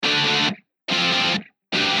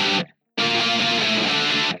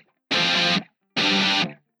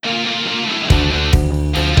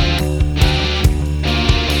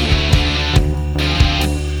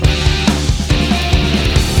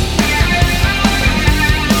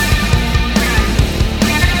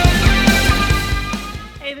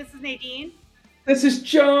This is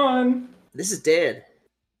John. This is Dan.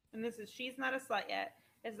 And this is She's Not a Slut Yet.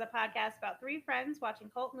 This is a podcast about three friends watching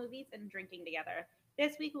cult movies and drinking together.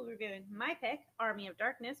 This week we'll be reviewing my pick, Army of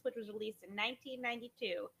Darkness, which was released in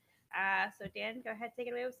 1992. So Dan, go ahead, take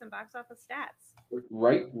it away with some box office stats.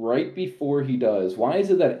 Right before he does, why is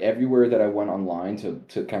it that everywhere that I went online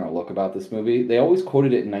to kind of look about this movie, they always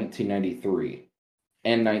quoted it in 1993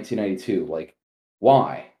 and 1992? Like,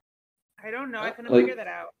 why? I don't know. I couldn't figure that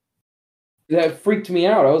out. That freaked me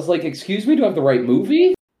out. I was like, excuse me, do I have the right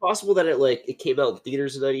movie? Possible that it came out in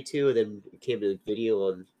theaters in 92 and then it came to video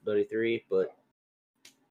on 93, but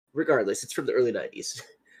regardless, it's from the early 90s.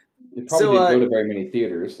 It probably didn't go to very many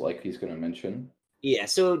theaters, like he's going to mention. Yeah,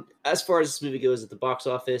 so as far as this movie goes at the box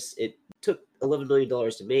office, it took $11 million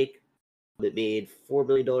to make. It made $4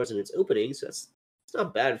 million in its opening, so it's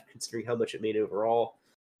not bad considering how much it made overall.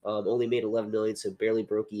 Only made $11 million, so barely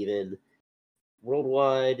broke even.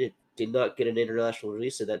 Worldwide, it did not get an international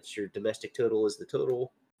release, so that's your domestic total is the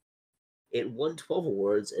total. It won 12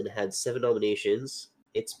 awards and had 7 nominations.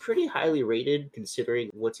 It's pretty highly rated, considering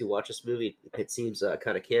once you watch this movie, it seems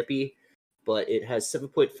kind of campy. But it has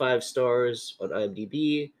 7.5 stars on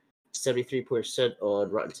IMDb, 73% on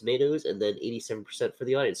Rotten Tomatoes, and then 87% for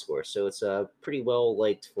the audience score. So it's pretty well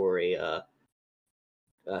liked for a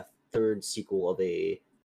third sequel of a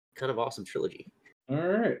kind of awesome trilogy. All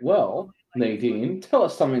right. Well, Nadine, tell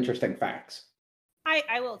us some interesting facts.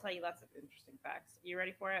 I will tell you lots of interesting facts. You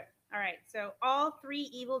ready for it? All right. So all 3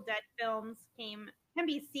 Evil Dead films can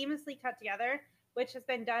be seamlessly cut together, which has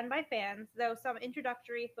been done by fans, though some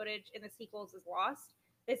introductory footage in the sequels is lost.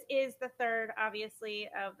 This is the third, obviously,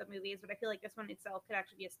 of the movies, but I feel like this one itself could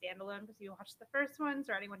actually be a standalone, because if you watched the first ones,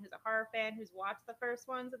 or anyone who's a horror fan who's watched the first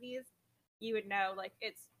ones of these, you would know, like,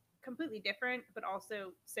 it's completely different, but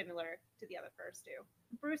also similar to the other first two.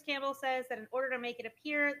 Bruce Campbell says that in order to make it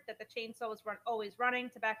appear that the chainsaw was always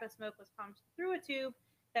running, tobacco smoke was pumped through a tube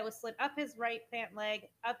that was slid up his right pant leg,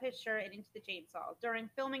 up his shirt, and into the chainsaw. During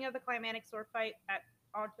filming of the climatic sword fight at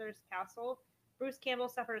Arthur's Castle, Bruce Campbell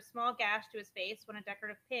suffered a small gash to his face when a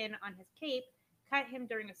decorative pin on his cape cut him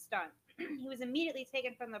during a stunt. He was immediately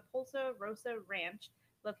taken from the Pulsa Rosa Ranch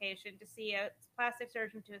location to see a plastic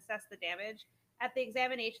surgeon to assess the damage. At the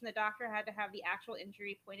examination, the doctor had to have the actual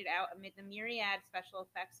injury pointed out amid the myriad special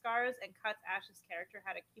effects scars and cuts Ash's character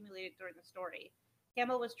had accumulated during the story.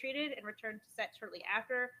 Campbell was treated and returned to set shortly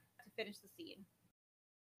after to finish the scene.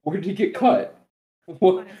 Where did he get cut?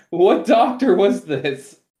 What doctor was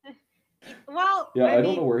this? Well, yeah, I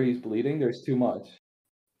don't know where he's bleeding. There's too much.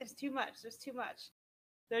 There's too much.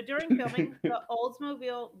 So during filming, the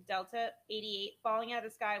Oldsmobile Delta 88 falling out of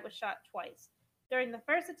the sky was shot twice. During the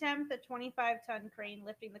first attempt, the 25-ton crane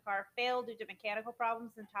lifting the car failed due to mechanical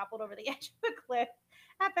problems and toppled over the edge of a cliff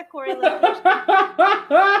at the quarry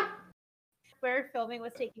location where filming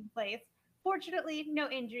was taking place. Fortunately, no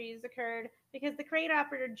injuries occurred because the crane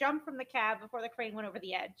operator jumped from the cab before the crane went over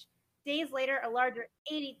the edge. Days later, a larger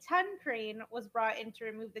 80-ton crane was brought in to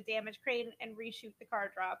remove the damaged crane and reshoot the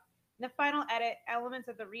car drop. In the final edit, elements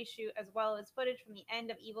of the reshoot as well as footage from the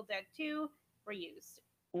end of Evil Dead 2 were used.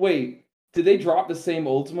 Wait. Did they drop the same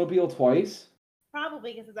Oldsmobile twice?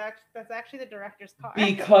 Probably, because that's actually the director's car.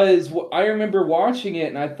 Because I remember watching it,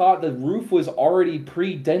 and I thought the roof was already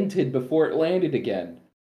pre-dented before it landed again.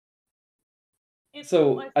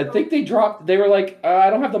 So I think they were like, I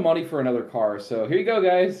don't have the money for another car, so here you go,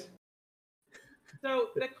 guys.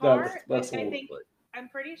 So the car, I'm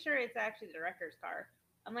pretty sure it's actually the director's car.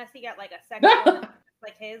 Unless he got like a second one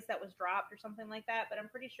like his that was dropped or something like that, but I'm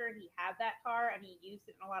pretty sure he had that car and he used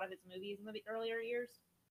it in a lot of his movies in the earlier years.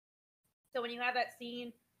 So when you have that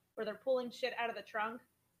scene where they're pulling shit out of the trunk,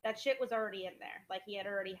 that shit was already in there. Like he had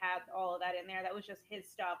already had all of that in there. That was just his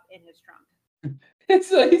stuff in his trunk.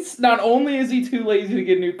 It's not only is he too lazy to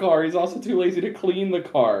get a new car, he's also too lazy to clean the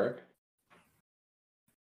car.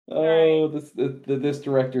 Oh, right. This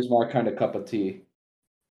director's my kind of cup of tea.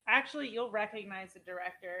 Actually, you'll recognize the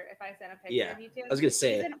director if I send a picture of you two. I was going to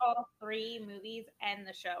say He's in all 3 movies and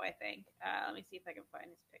the show, I think. Let me see if I can find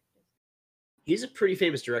his pictures. He's a pretty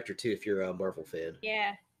famous director, too, if you're a Marvel fan.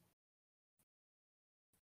 Yeah.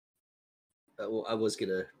 Well, I was going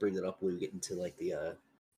to bring that up when we get into, like, the...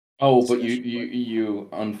 but you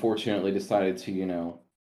unfortunately decided to,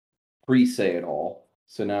 pre-say it all.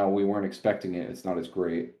 So now we weren't expecting it. It's not as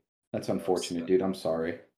great. That's unfortunate, dude. I'm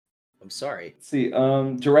sorry. I'm sorry. Let's see,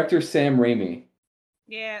 director Sam Raimi.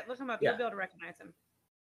 Yeah, look him up. You'll be able to recognize him.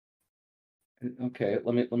 Okay,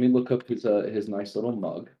 let me look up his nice little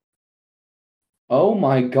mug. Oh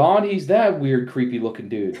my God, he's that weird, creepy looking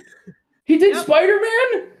dude. He did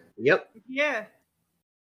Spider-Man? Yep. Yeah.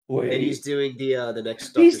 Wait. And he's doing the next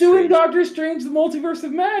Doctor He's doing Strange. Doctor Strange: The Multiverse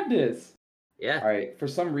of Madness. Yeah. All right. For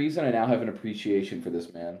some reason, I now have an appreciation for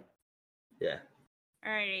this man. Yeah.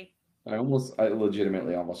 Alrighty. I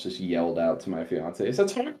legitimately almost just yelled out to my fiance. I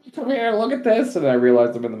said, "Come here, look at this!" And I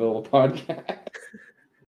realized I'm in the middle of a podcast.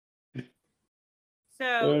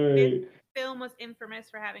 So this film was infamous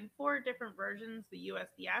for having 4 different versions: the U.S.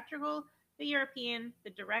 theatrical, the European, the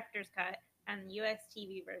director's cut, and the U.S.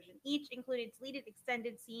 TV version. Each included deleted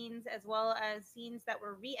extended scenes as well as scenes that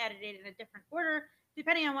were re-edited in a different order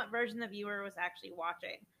depending on what version the viewer was actually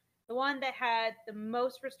watching. The one that had the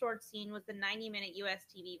most restored scene was the 90-minute US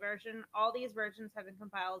TV version. All these versions have been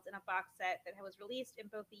compiled in a box set that was released in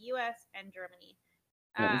both the US and Germany.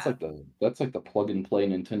 Yeah, that's like the plug and play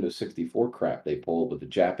Nintendo 64 crap they pulled with the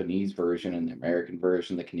Japanese version and the American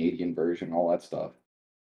version, the Canadian version, all that stuff.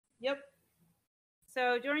 Yep.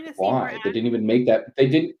 So during the scene Why? They didn't even make that. They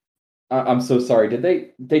didn't. I'm so sorry. Did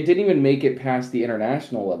they? They didn't even make it past the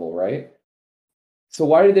international level, right? So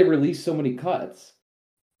why did they release so many cuts?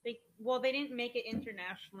 They didn't make it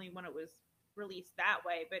internationally when it was released that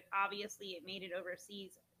way, but obviously it made it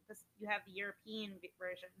overseas. You have the European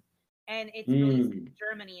version, and it's released in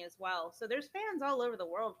Germany as well. So there's fans all over the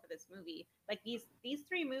world for this movie. Like these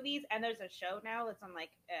 3 movies, and there's a show now that's on I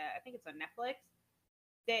think it's on Netflix.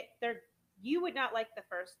 You would not like the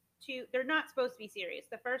first 2. They're not supposed to be serious.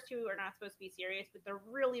 The first 2 are not supposed to be serious, but they're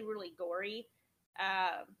really, really gory.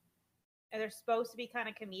 And they're supposed to be kind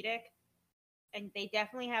of comedic. And they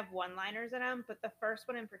definitely have one-liners in them, but the first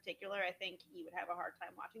one in particular, I think you would have a hard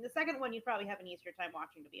time watching. The second one, you'd probably have an easier time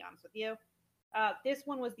watching, to be honest with you. This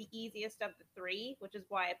one was the easiest of the 3, which is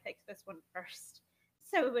why I picked this one first.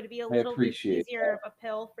 So it would be a little bit easier of a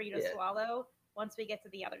pill for you to swallow once we get to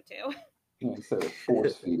the other 2. Instead of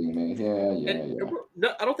force feeding me, yeah.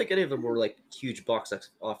 No, I don't think any of them were like huge box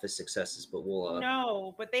office successes, but we'll.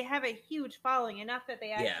 No, but they have a huge following, enough that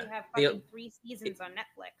they actually have fucking 3 seasons on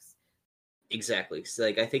Netflix. Exactly. So,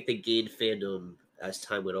 I think they gained fandom as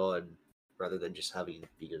time went on, rather than just having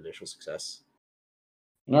been an initial success.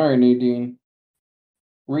 All right, Nadine.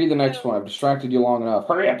 Read the next one. I've distracted you long enough.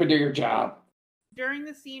 Hurry up and do your job. During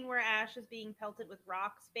the scene where Ash is being pelted with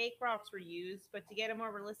rocks, fake rocks were used, but to get a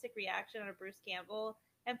more realistic reaction out of Bruce Campbell,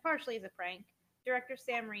 and partially as a prank, director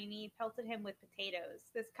Sam Raimi pelted him with potatoes.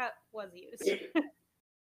 This cut was used.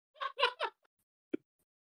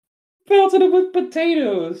 Pelted him with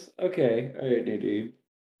potatoes. Okay. All right, Nadine.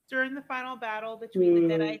 During the final battle between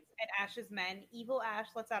the Deadites and Ash's men, evil Ash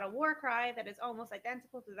lets out a war cry that is almost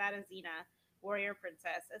identical to that of Xena, Warrior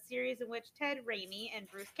Princess, a series in which Ted Raimi and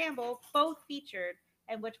Bruce Campbell both featured,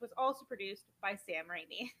 and which was also produced by Sam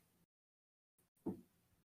Raimi.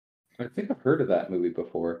 I think I've heard of that movie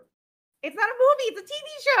before. It's not a movie, it's a TV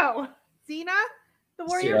show! Xena, the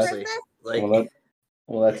Warrior Princess?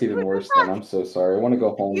 Well, that's even worse then. I'm so sorry. I want to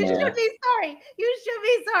go home now. You should be sorry. You should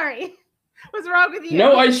be sorry. What's wrong with you?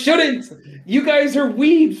 No, I shouldn't. You guys are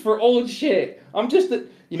weebs for old shit. I'm just the.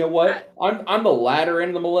 You know what? I'm the latter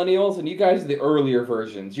end of the millennials, and you guys are the earlier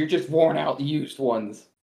versions. You're just worn out, used ones.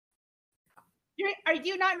 Are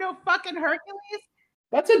you not know fucking Hercules?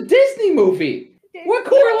 That's a Disney movie. What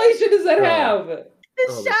correlation does that have? The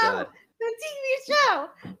show. The TV show.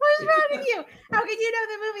 What's wrong with you? How can you know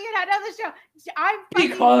the movie and not know the show?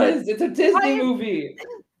 Because it's a Disney movie.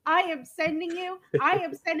 I am sending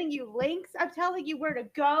you links. I'm telling you where to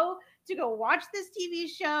go watch this TV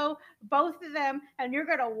show, both of them, and you're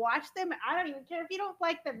gonna watch them. I don't even care if you don't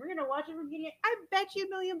like them. We're gonna watch them from beginning. I bet you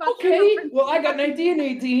 $1,000,000. Okay, well, I got an idea,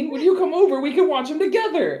 Nadine. When you come over, we can watch them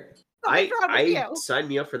together. Sign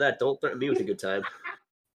me up for that. Don't threaten me with a good time.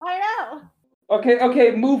 I know.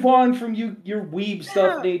 Okay, move on from your weeb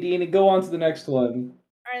stuff, Nadine, and go on to the next one.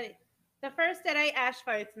 All right. The first Deadite Ash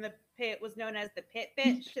fights in the pit was known as the Pit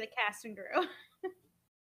Bitch to the cast and crew.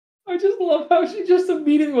 I just love how she just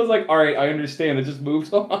immediately was like, all right, I understand. It just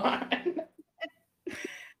moves on.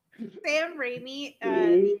 Sam Raimi,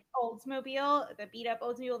 the Oldsmobile, the beat-up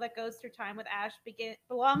Oldsmobile that goes through time with Ash,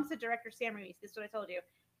 belongs to director Sam Raimi. This is what I told you.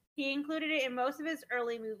 He included it in most of his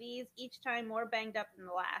early movies, each time more banged up than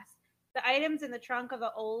the last. The items in the trunk of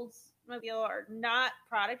the Oldsmobile are not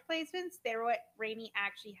product placements. They're what Raimi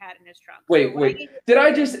actually had in his trunk. Wait. Did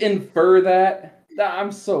I just infer that?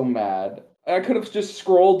 I'm so mad. I could have just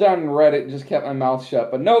scrolled down and read it and just kept my mouth shut.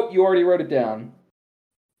 But nope, you already wrote it down.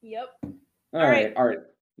 Yep. All right.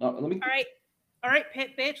 No, let me. All right,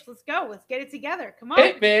 Pit Bitch, let's go. Let's get it together. Come on.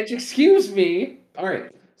 Pit Bitch, excuse me. All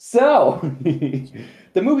right. So,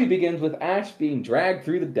 the movie begins with Ash being dragged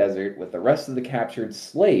through the desert with the rest of the captured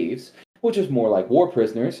slaves, which is more like war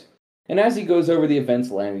prisoners, and as he goes over the events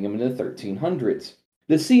landing him in the 1300s.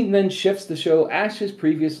 The scene then shifts to show Ash's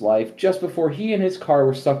previous life just before he and his car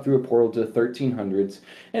were sucked through a portal to the 1300s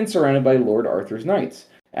and surrounded by Lord Arthur's knights.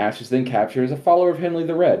 Ash is then captured as a follower of Henry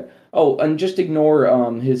the Red. Oh, and just ignore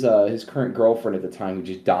his current girlfriend at the time who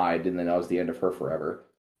just died, and then that was the end of her forever.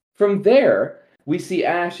 From there, we see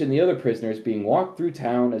Ash and the other prisoners being walked through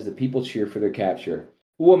town as the people cheer for their capture.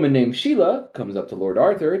 A woman named Sheila comes up to Lord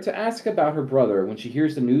Arthur to ask about her brother when she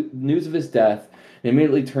hears the news of his death and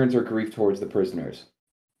immediately turns her grief towards the prisoners.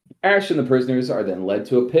 Ash and the prisoners are then led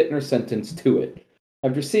to a pit and are sentenced to it.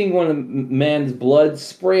 After seeing one of the man's blood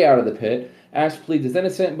spray out of the pit, Ash pleads as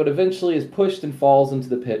innocent but eventually is pushed and falls into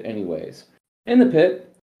the pit anyways. In the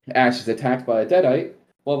pit, Ash is attacked by a deadite,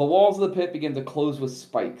 while the walls of the pit begin to close with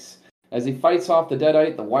spikes. As he fights off the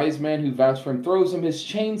deadite, the wise man who vouched for him throws him his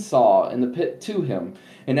chainsaw in the pit to him,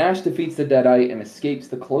 and Ash defeats the deadite and escapes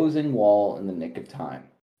the closing wall in the nick of time.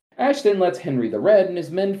 Ash then lets Henry the Red and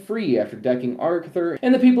his men free after decking Arthur,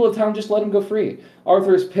 and the people of town just let him go free.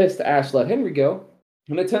 Arthur is pissed Ash let Henry go,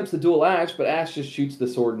 and attempts to duel Ash, but Ash just shoots the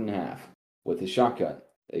sword in half with his shotgun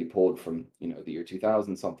that he pulled from, the year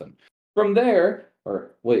 2000 something. From there,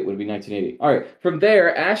 or wait, would it be 1980? All right, from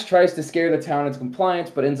there, Ash tries to scare the town into compliance,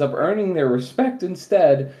 but ends up earning their respect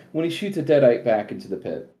instead when he shoots a deadite back into the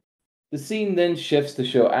pit. The scene then shifts to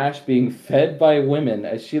show Ash being fed by women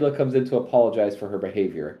as Sheila comes in to apologize for her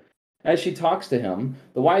behavior. As she talks to him,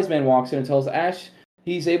 the wise man walks in and tells Ash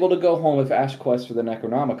he's able to go home if Ash quests for the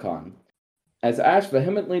Necronomicon. As Ash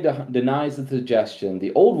vehemently denies the suggestion,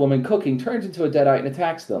 the old woman cooking turns into a deadite and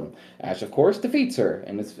attacks them. Ash, of course, defeats her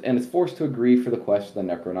and is forced to agree for the quest for the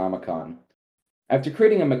Necronomicon. After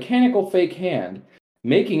creating a mechanical fake hand,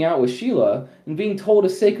 making out with Sheila, and being told a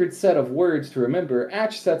sacred set of words to remember,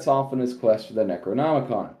 Ash sets off on his quest for the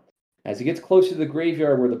Necronomicon. As he gets closer to the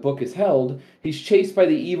graveyard where the book is held, he's chased by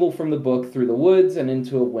the evil from the book through the woods and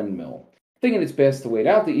into a windmill. Thinking it's best to wait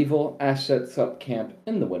out the evil, Ash sets up camp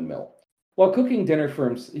in the windmill. While cooking dinner for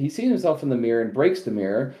him, he sees himself in the mirror and breaks the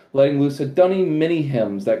mirror, letting loose a dunny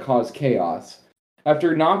mini-hymns that cause chaos.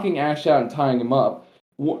 After knocking Ash out and tying him up,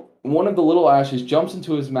 one of the little Ashes jumps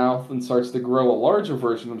into his mouth and starts to grow a larger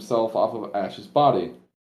version of himself off of Ash's body.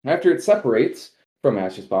 After it separates from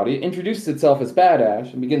Ash's body, it introduces itself as Bad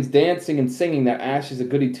Ash and begins dancing and singing that Ash is a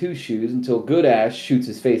goody two-shoes until Good Ash shoots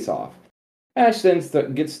his face off. Ash then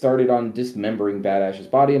gets started on dismembering Bad Ash's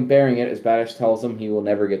body and burying it as Bad Ash tells him he will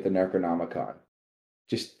never get the Necronomicon.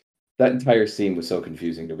 Just, that entire scene was so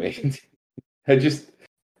confusing to me.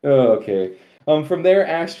 Okay. From there,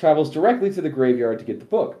 Ash travels directly to the graveyard to get the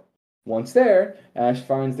book. Once there, Ash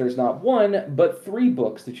finds there's not one, but 3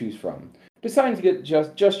 books to choose from. Deciding to get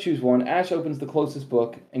just choose one, Ash opens the closest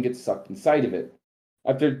book and gets sucked inside of it.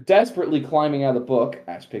 After desperately climbing out of the book,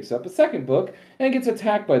 Ash picks up a second book and gets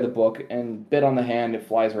attacked by the book and bit on the hand. It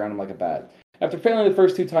flies around him like a bat. After failing the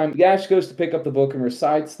first 2 times, Ash goes to pick up the book and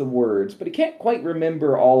recites the words, but he can't quite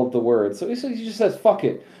remember all of the words, so he just says, fuck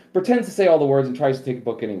it, pretends to say all the words and tries to take the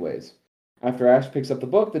book anyways. After Ash picks up the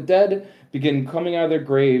book, the dead begin coming out of their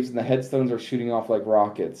graves and the headstones are shooting off like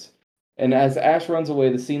rockets. And as Ash runs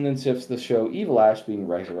away, the scene then shifts to show Evil Ash being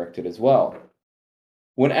resurrected as well.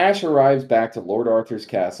 When Ash arrives back to Lord Arthur's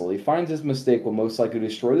castle, he finds his mistake will most likely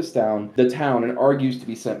destroy the town, and argues to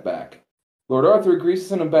be sent back. Lord Arthur agrees to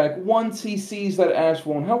send him back once he sees that Ash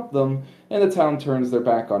won't help them, and the town turns their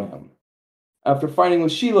back on him. After fighting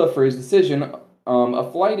with Sheila for his decision,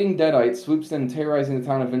 a flighting deadite swoops in, terrorizing the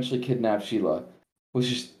town, and eventually kidnaps Sheila,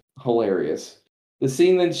 which is hilarious. The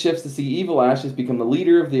scene then shifts to see Evil Ash has become the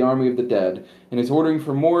leader of the army of the dead, and is ordering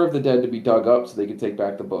for more of the dead to be dug up so they can take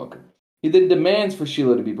back the book. He then demands for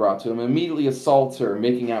Sheila to be brought to him and immediately assaults her,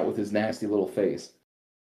 making out with his nasty little face.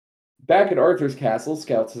 Back at Arthur's castle,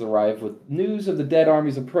 scouts has arrived with news of the dead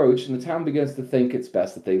army's approach, and the town begins to think it's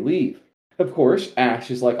best that they leave. Of course,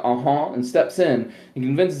 Ash is like, and steps in and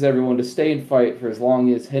convinces everyone to stay and fight for as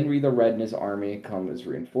long as Henry the Red and his army come as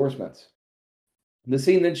reinforcements. The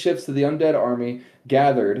scene then shifts to the undead army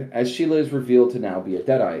gathered as Sheila is revealed to now be a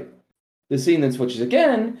deadite. The scene then switches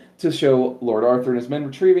again to show Lord Arthur and his men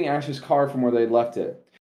retrieving Ash's car from where they had left it.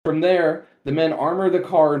 From there, the men armor the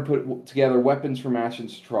car and put together weapons from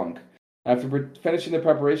Ash's trunk. After finishing the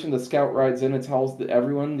preparation, the scout rides in and tells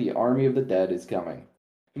everyone the army of the dead is coming.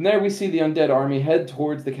 From there, we see the undead army head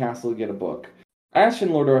towards the castle to get a book. Ash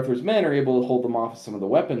and Lord Arthur's men are able to hold them off with some of the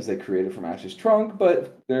weapons they created from Ash's trunk,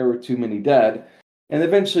 but there were too many dead, and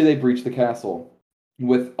eventually they breach the castle,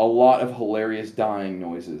 with a lot of hilarious dying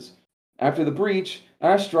noises. After the breach,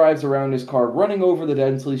 Ash drives around his car, running over the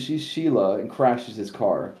dead until he sees Sheila and crashes his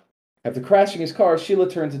car. After crashing his car, Sheila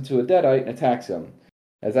turns into a deadite and attacks him.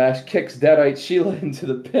 As Ash kicks deadite Sheila into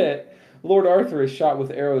the pit, Lord Arthur is shot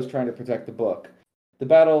with arrows trying to protect the book. The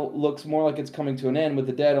battle looks more like it's coming to an end with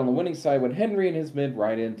the dead on the winning side when Henry and his men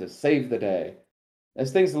ride in to save the day.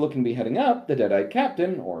 As things are looking to be heading up, the Deadite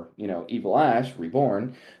Captain, or, Evil Ash,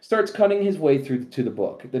 reborn, starts cutting his way through to the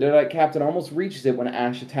book. The Deadite Captain almost reaches it when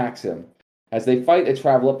Ash attacks him. As they fight, they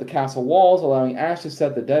travel up the castle walls, allowing Ash to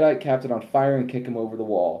set the Deadite Captain on fire and kick him over the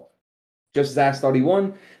wall. Just as Ash thought he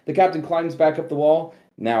won, the Captain climbs back up the wall,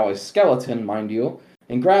 now a skeleton, mind you,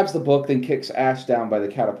 and grabs the book, then kicks Ash down by the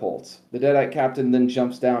catapults. The Deadite Captain then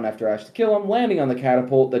jumps down after Ash to kill him, landing on the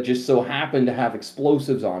catapult that just so happened to have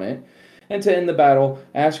explosives on it. And to end the battle,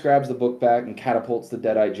 Ash grabs the book back and catapults the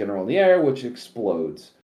Deadite general in the air, which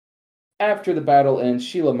explodes. After the battle ends,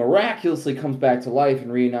 Sheila miraculously comes back to life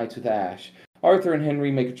and reunites with Ash. Arthur and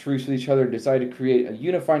Henry make a truce with each other and decide to create a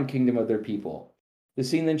unified kingdom of their people. The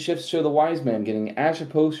scene then shifts to show the wise man getting Ash a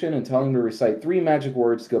potion and telling him to recite 3 magic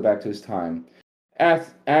words to go back to his time.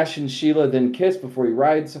 Ash and Sheila then kiss before he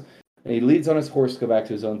rides, and he leads on his horse to go back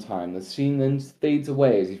to his own time. The scene then fades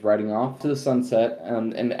away as he's riding off to the sunset,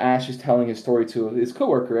 and Ash is telling his story to his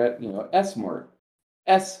coworker at, S-Mart.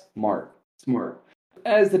 S-Mart. Smart.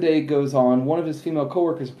 As the day goes on, one of his female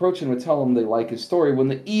coworkers approach him to tell him they like his story when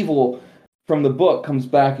the evil from the book comes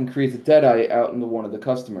back and creates a Deadite out into one of the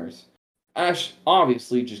customers. Ash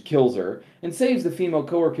obviously just kills her and saves the female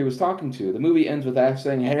coworker he was talking to. The movie ends with Ash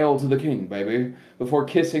saying, "Hail to the king, baby," before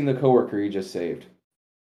kissing the coworker he just saved.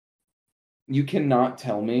 You cannot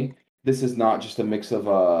tell me this is not just a mix of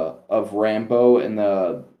Rambo and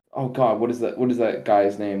the oh god, what is that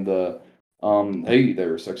guy's name? The hey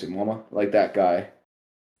there, sexy mama, like that guy.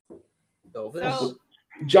 Elvis?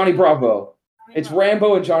 Johnny Bravo. It's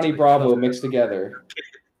Rambo and Johnny Bravo mixed together.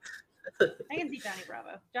 I can see Johnny Bravo.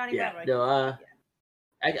 Johnny Bravo. No,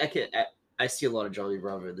 I see a lot of Johnny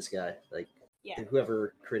Bravo in this guy. Like,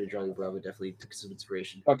 whoever created Johnny Bravo definitely took some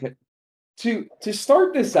inspiration. Okay. To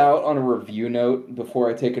start this out on a review note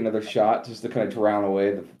before I take another shot, just to kind of drown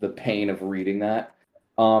away the pain of reading that,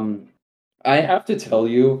 I have to tell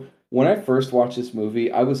you, when I first watched this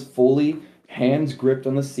movie, I was fully hands gripped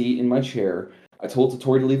on the seat in my chair. I told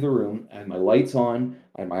Tori to leave the room. I had my lights on.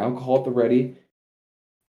 I had my alcohol at the ready.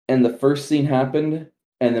 And the first scene happened,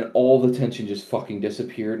 and then all the tension just fucking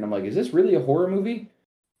disappeared. And I'm like, is this really a horror movie?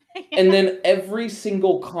 And then every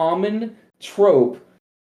single common trope,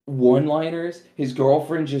 one-liners, his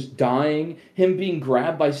girlfriend just dying, him being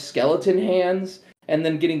grabbed by skeleton hands, and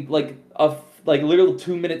then getting like a literal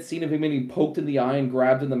 2-minute scene of him getting poked in the eye and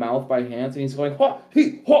grabbed in the mouth by hands, and he's going, "Ha,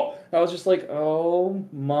 he, ha." I was just like, oh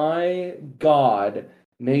my god,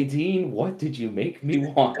 Nadine, what did you make me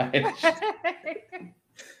watch?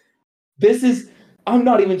 I'm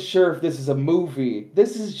not even sure if this is a movie.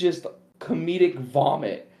 This is just comedic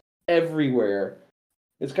vomit everywhere.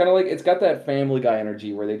 It's kind of like, it's got that Family Guy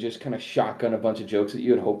energy where they just kind of shotgun a bunch of jokes at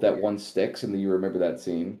you and hope that one sticks and then you remember that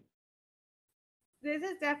scene. This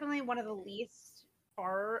is definitely one of the least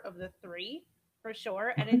horror of the 3, for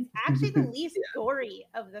sure. And it's actually the least gory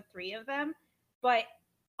of the 3 of them. But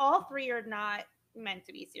all 3 are not meant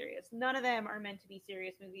to be serious. None of them are meant to be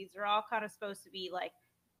serious movies. They're all kind of supposed to be like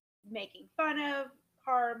making fun of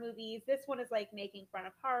horror movies. This one is like making fun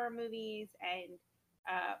of horror movies and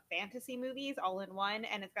fantasy movies all in one,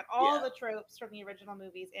 and it's got all the tropes from the original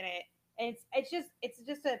movies in it. And I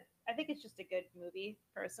think it's just a good movie.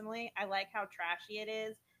 Personally, I like how trashy it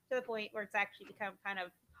is to the point where it's actually become kind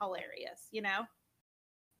of hilarious.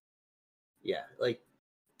 Yeah, like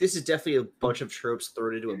this is definitely a bunch of tropes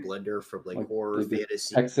thrown into a blender from like horror,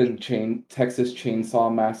 fantasy, Texas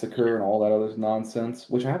Chainsaw Massacre, and all that other nonsense,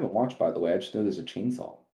 which I haven't watched, by the way. I just know there's a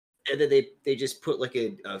chainsaw. And then they just put like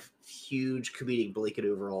a huge comedic blanket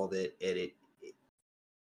over all of it, and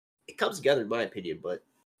it comes together in my opinion. But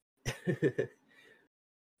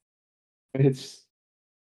it's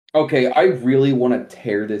okay. I really want to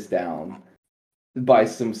tear this down by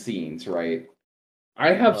some scenes, right?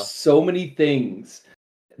 I have so many things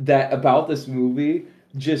that about this movie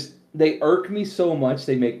they irk me so much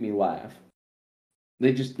they make me laugh.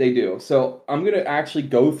 They do. So I'm gonna actually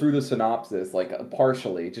go through the synopsis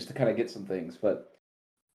partially just to kind of get some things. But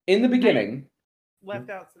in the beginning, I left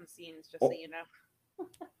out some scenes just so you know.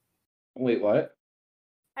 Wait, what?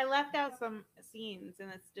 I left out some scenes in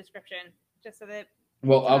this description just so that.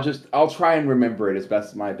 Well, I'll try and remember it as best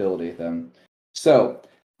as my ability then. So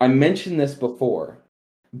I mentioned this before,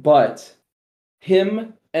 but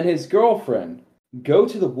him and his girlfriend go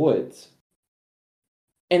to the woods.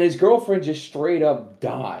 And his girlfriend just straight up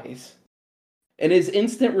dies. And his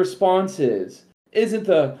instant response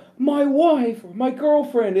isn't my wife or my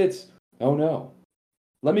girlfriend, it's, oh no,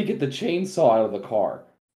 let me get the chainsaw out of the car.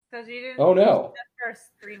 Because you didn't oh no. The first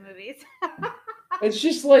 3 movies. It's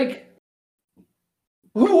just like,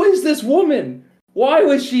 Who is this woman? Why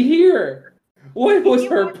was she here? What was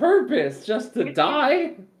her watch- purpose? Just to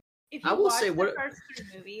die? If I you will watch say the what- first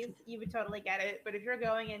 3 movies, you would totally get it. But if you're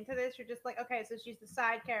going into this, you're just like, okay, so she's the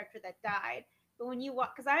side character that died. But when you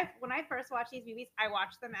watch, because when I first watched these movies, I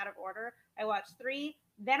watched them out of order. I watched 3,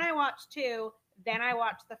 then I watched 2, then I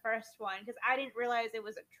watched the first one because I didn't realize it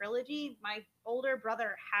was a trilogy. My older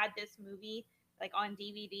brother had this movie like on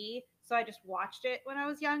DVD, so I just watched it when I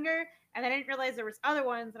was younger, and I didn't realize there was other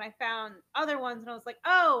ones, and I found other ones, and I was like,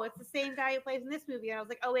 oh, it's the same guy who plays in this movie, and I was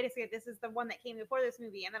like, oh, wait a second, this is the one that came before this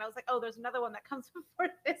movie, and then I was like, oh, there's another one that comes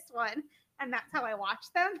before this one, and that's how I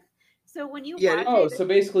watched them. So when you watch Oh, it, so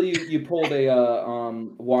basically you pulled a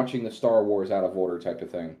watching the Star Wars out of order type of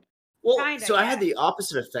thing. Well, Kinda, so I had yeah. the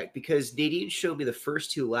opposite effect because Nadine showed me the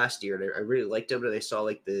first 2 last year, and I really liked them. And I saw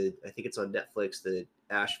like I think it's on Netflix, the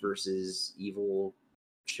Ash versus Evil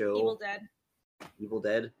show, Evil Dead. Evil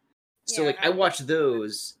Dead. So Yeah, like I watched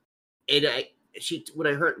those, and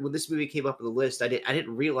when this movie came up on the list, I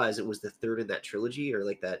didn't realize it was the third in that trilogy or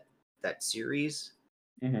like that series.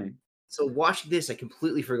 Mm-hmm. So watching this, I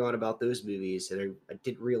completely forgot about those movies, and I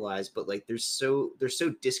didn't realize. But like they're so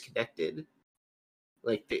disconnected.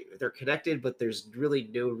 Like they're connected, but there's really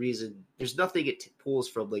no reason. There's nothing it pulls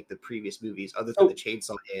from like the previous movies other than the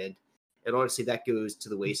chainsaw hand, and honestly, that goes to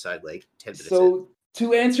the wayside like 10 minutes. So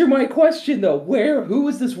to answer my question though, who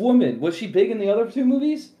is this woman? Was she big in the other 2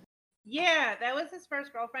 movies? Yeah, that was his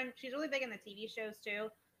first girlfriend. She's really big in the TV shows too.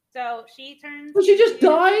 So she turns. Well, she just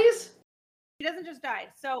dies? She doesn't just die.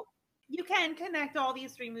 So you can connect all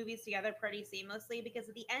these 3 movies together pretty seamlessly because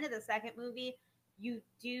at the end of the second movie, you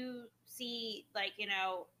do see, like,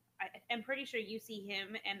 I'm pretty sure you see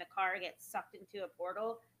him and the car get sucked into a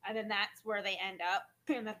portal, and then that's where they end up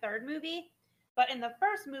in the third movie. But in the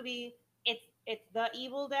first movie, it's the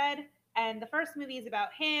Evil Dead, and the first movie is about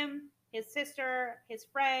him, his sister, his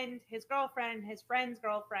friend, his girlfriend, his friend's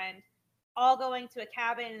girlfriend, all going to a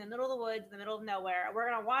cabin in the middle of the woods, in the middle of nowhere. We're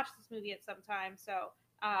gonna watch this movie at some time, so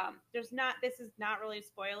this is not really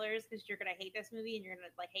spoilers because you're gonna hate this movie and you're gonna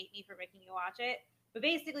like hate me for making you watch it. But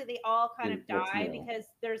basically, they all kind of die because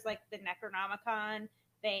there's like the Necronomicon.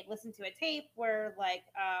 They listen to a tape where like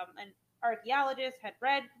an archaeologist had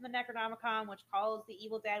read from the Necronomicon, which calls the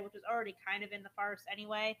Evil Dead, which was already kind of in the farce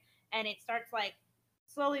anyway, and it starts like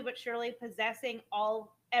slowly but surely possessing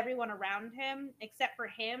everyone around him except for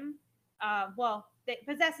him. It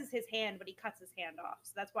possesses his hand, but he cuts his hand off,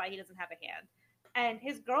 so that's why he doesn't have a hand. And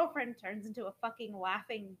his girlfriend turns into a fucking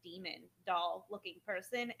laughing demon doll looking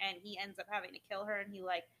person, and he ends up having to kill her, and he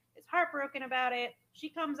like is heartbroken about it. She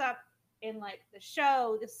comes up in like the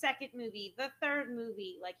show, the second movie, the third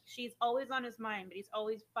movie. Like she's always on his mind, but he's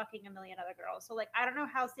always fucking a million other girls. So like I don't know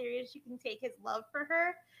how serious you can take his love for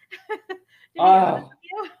her. To be honest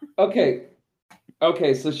with you.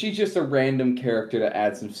 Okay, so she's just a random character to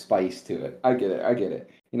add some spice to it. I get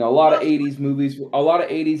it. You know, a lot of 80s movies, a lot of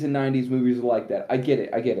 80s and 90s movies are like that. I get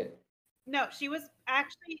it. No, she was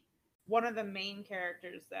actually one of the main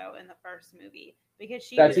characters though in the first movie because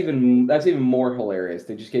that's even more hilarious.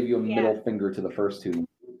 They just gave you a middle finger to the first 2.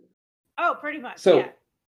 Oh, pretty much. So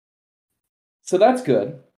that's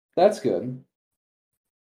good. That's good.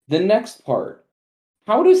 The next part.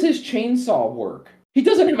 How does his chainsaw work? He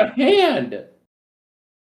doesn't have a hand.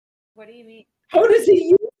 What do you mean? How does he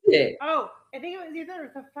use it? Oh, I think it was either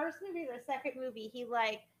the first movie or the second movie. He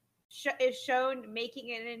like is shown making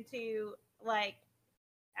it into like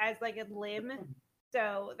as like a limb,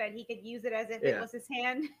 so that he could use it as if it was his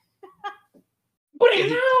hand. But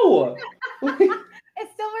how? It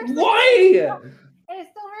still works. Why? It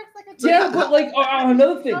still works like a. Yeah, but like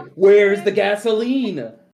another thing. Where's the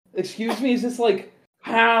gasoline? Excuse me. Is this like?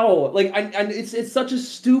 How? Like, it's such a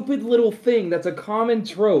stupid little thing that's a common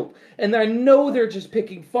trope, and I know they're just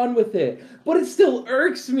picking fun with it, but it still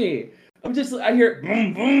irks me. I hear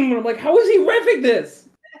boom, boom, and I'm like, how is he revving this?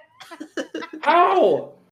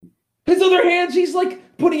 How? His other hand, he's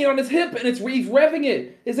like putting it on his hip, and he's revving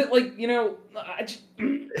it. Is it like,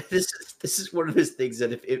 This is one of those things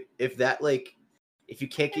that if that like, if you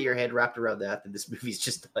can't get your head wrapped around that, then this movie's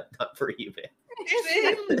just not for you, man.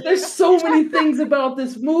 There's so many things about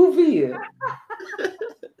this movie.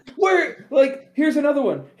 Where, like, here's another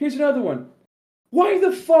one. Why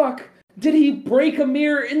the fuck did he break a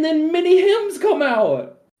mirror and then many hymns come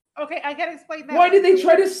out? Okay, I gotta explain that. Why did they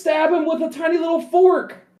try to stab him with a tiny little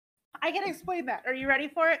fork? I gotta explain that. Are you ready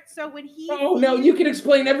for it? So when he... Oh, no, you can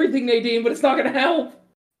explain everything, Nadine, but it's not gonna help.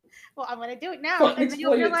 Well, I'm gonna do it now. Fucking And then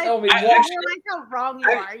you'll realize, tell me. you'll realize how wrong you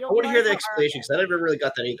are. I want to hear the explanation, because I never really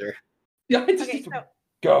got that either. Yeah,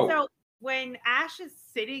 go. So when Ash is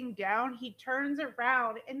sitting down, he turns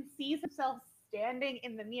around and sees himself standing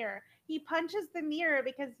in the mirror. He punches the mirror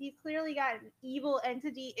because he's clearly got an evil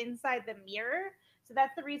entity inside the mirror. So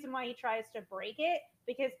that's the reason why he tries to break it,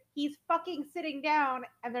 because he's fucking sitting down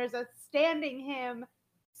and there's a standing him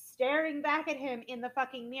staring back at him in the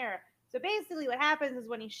fucking mirror. So basically what happens is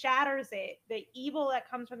when he shatters it, the evil that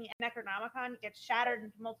comes from the Necronomicon gets shattered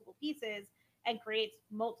into multiple pieces and creates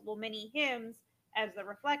multiple mini hymns as the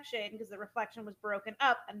reflection, because the reflection was broken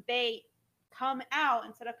up, and they come out,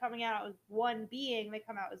 instead of coming out as one being, they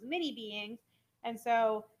come out as mini beings. And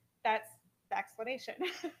so that's the explanation.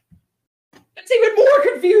 It's even more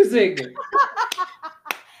confusing.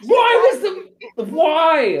 Why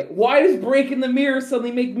does breaking the mirror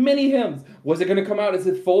suddenly make mini hymns? Was it going to come out as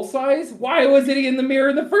it full size? Why was it in the mirror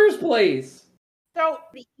in the first place? So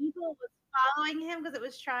the evil was following him because it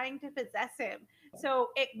was trying to possess him. So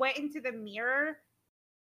it went into the mirror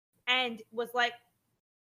and was like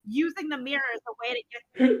using the mirror as a way to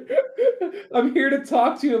get. I'm here to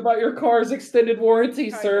talk to you about your car's extended warranty,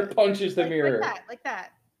 sir. Punches the mirror. Like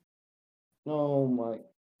that. Oh my.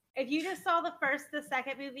 If you just saw the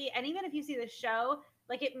second movie, and even if you see the show,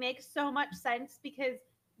 like, it makes so much sense, because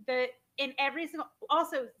in every single,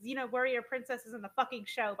 also, Warrior Princess is in the fucking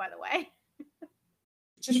show, by the way.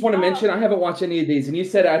 Just want to mention, I haven't watched any of these, and you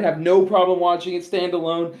said I'd have no problem watching it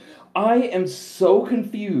standalone. I am so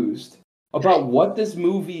confused about what this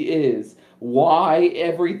movie is, why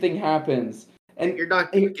everything happens. And you're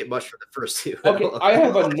not going to get much from the first two. Okay, I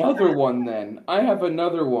have another one then.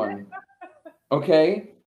 Okay?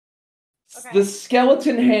 The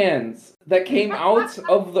skeleton hands that came out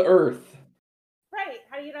of the earth. Right,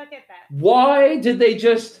 how do you not get that? Why did they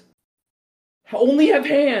just only have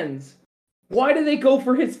hands? Why did they go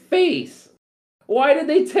for his face? Why did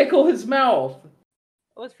they tickle his mouth?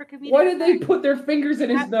 It was for comedic. Why did they put their fingers in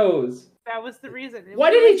his nose? That was the reason.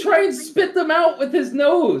 Why did he try and spit them out with his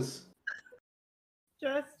nose?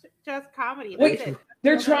 Just comedy. Wait,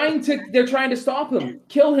 they're trying to stop him,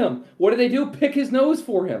 kill him. What do they do? Pick his nose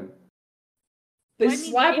for him. They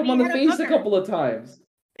slap him on the face a couple of times.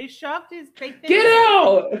 They shoved his. Get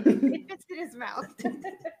out! It fits in his mouth.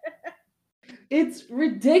 It's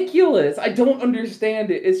ridiculous. I don't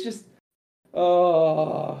understand it. It's just,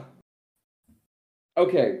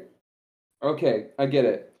 Okay, I get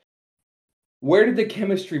it. Where did the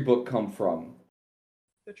chemistry book come from?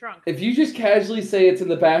 The trunk. If you just casually say it's in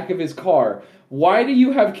the back of his car, why do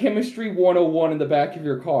you have Chemistry 101 in the back of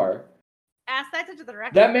your car? Ask that to the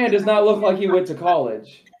director. That man does not look like he went to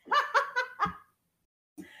college.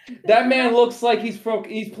 That man looks like he's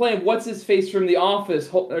playing what's his face from The Office,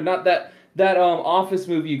 or not that Office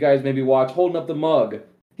movie you guys maybe watch, holding up the mug.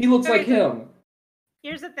 He looks like him.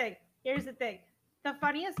 Here's the thing. The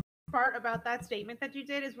funniest part about that statement that you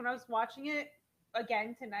did is when I was watching it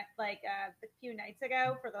again tonight, a few nights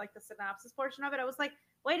ago, for the synopsis portion of it, I was like,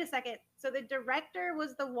 wait a second. So the director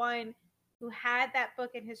was the one who had that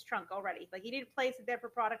book in his trunk already. Like, he didn't place it there for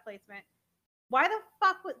product placement. Why the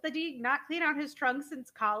fuck did he not clean out his trunk since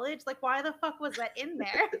college? Like, why the fuck was that in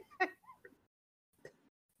there?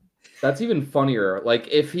 That's even funnier. Like,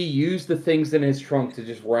 if he used the things in his trunk to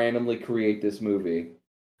just randomly create this movie.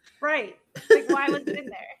 Right. Like, why was it in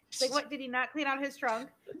there? Like, what, did he not clean out his trunk?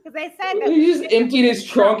 Because they said that he just emptied his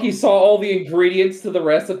trunk. He saw all the ingredients to the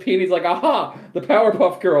recipe, and he's like, "Aha! The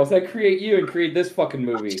Powerpuff Girls. I create you and create this fucking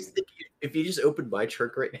movie." If you just opened my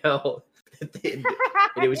trunk right now, and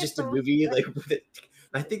it was just a movie,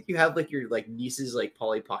 I think you have your niece's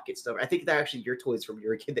Polly Pocket stuff. I think they're actually your toys from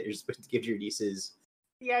your kid that you're supposed to give to your nieces.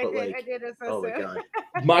 Yeah, I did. Oh my god.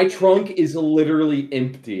 My trunk is literally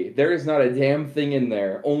empty. There is not a damn thing in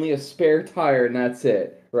there. Only a spare tire, and that's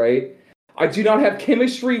it, right? I do not have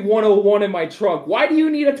Chemistry 101 in my trunk. Why do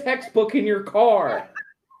you need a textbook in your car?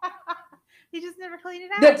 He just never cleaned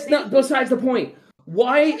it out. That's not besides the point.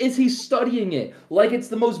 Why is he studying it like it's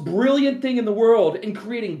the most brilliant thing in the world in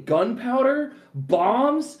creating gunpowder,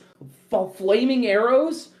 bombs, flaming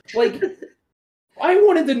arrows? Like, I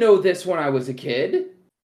wanted to know this when I was a kid.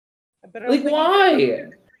 Like, why?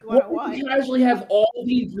 Why do you casually have all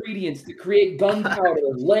the ingredients to create gunpowder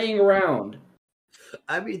laying around?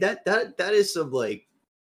 I mean, that is some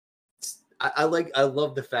I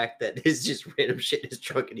love the fact that it's just random shit in his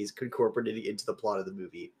trunk and he's incorporating it into the plot of the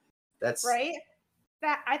movie. That's right.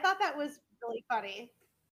 I thought that was really funny.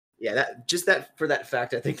 Yeah, for that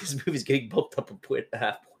fact, I think this movie's getting bumped up 1.5 points.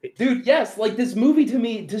 Dude, yes, this movie to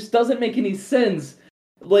me just doesn't make any sense.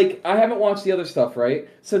 I haven't watched the other stuff, right?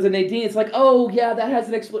 So to Nadine, it's like, oh, yeah, that has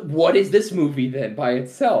an explanation. What is this movie then by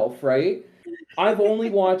itself, right? I've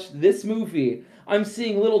only watched this movie. I'm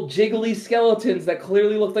seeing little jiggly skeletons that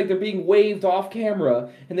clearly look like they're being waved off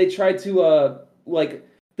camera, and they tried to,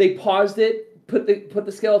 they paused it, put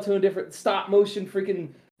the skeleton in different stop motion freaking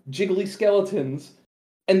jiggly skeletons,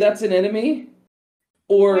 and that's an enemy?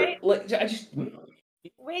 Or Wait. like I just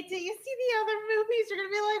Wait till you see the other movies. You're gonna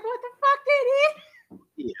be like, "What the fuck did he?"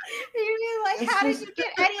 Yeah. You're gonna be like, It's "How just- did you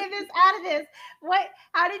get any of this out of this? What?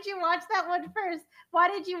 How did you watch that one first? Why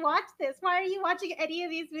did you watch this? Why are you watching any of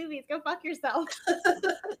these movies? Go fuck yourself."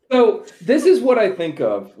 So this is what I think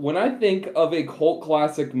of when I think of a cult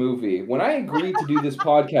classic movie. When I agreed to do this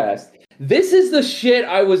podcast, this is the shit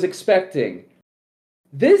I was expecting.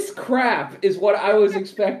 This crap is what I was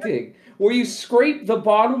expecting. Where you scrape the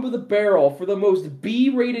bottom of the barrel for the most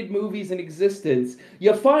B-rated movies in existence,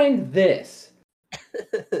 you find this.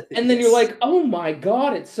 And then you're like, oh my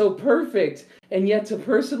god, it's so perfect. And yet to a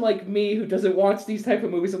person like me who doesn't watch these type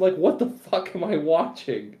of movies, I'm like, what the fuck am I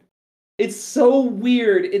watching? It's so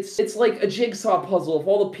weird. It's like a jigsaw puzzle if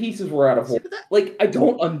all the pieces were out of order. Like, I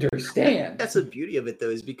don't understand. That's the beauty of it,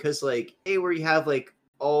 though, is because, like, where you have, like,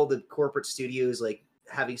 all the corporate studios, like,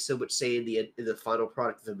 having so much say in the final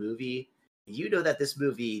product of the movie, you know that this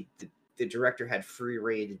movie, the director had free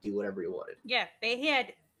reign to do whatever he wanted. Yeah, they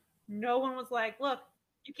had. No one was like, "Look,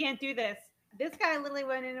 you can't do this." This guy literally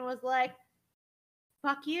went in and was like,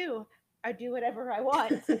 "Fuck you! I do whatever I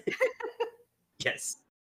want." Yes.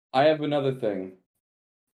 I have another thing.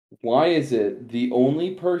 Why is it the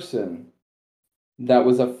only person that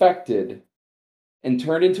was affected and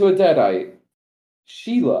turned into a deadite,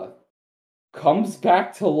 Sheila, comes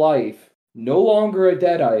back to life, no longer a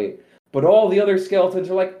deadite, but all the other skeletons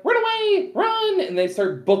are like, run away, run, and they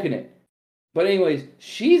start booking it. But anyways,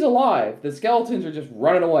 she's alive. The skeletons are just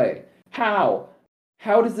running away. How?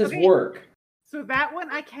 How does this work? So that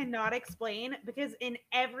one I cannot explain because in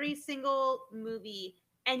every single movie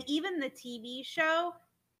and even the TV show,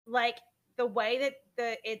 like the way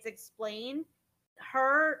that it's explained,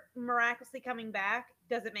 her miraculously coming back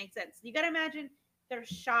doesn't make sense. You got to imagine they're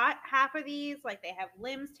shot half of these, like they have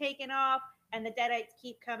limbs taken off, and the deadites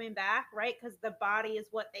keep coming back, right? Because the body is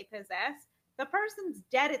what they possess. The person's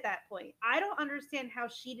dead at that point. I don't understand how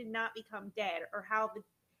she did not become dead or how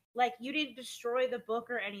you didn't destroy the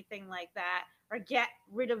book or anything like that or get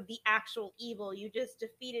rid of the actual evil. You just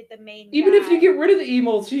defeated the main Even guy. if you get rid of the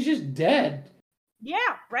evil, she's just dead. Yeah,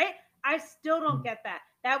 right? I still don't get that.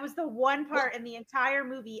 That was the one part in the entire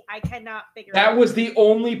movie I cannot figure out. That was the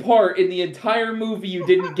only part in the entire movie you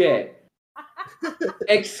didn't get.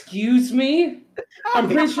 Excuse me? I'm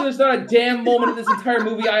pretty sure there's not a damn moment in this entire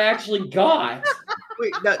movie I actually got.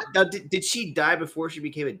 Wait, now did she die before she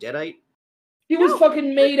became a deadite? He was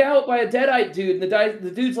fucking made out by a deadite dude, and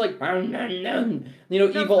the dude's like,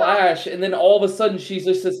 evil Ash, and then all of a sudden she's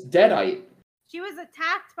just this deadite. She was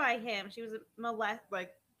attacked by him. She was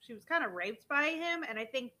she was kind of raped by him, and I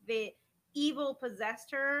think the evil possessed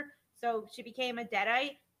her, so she became a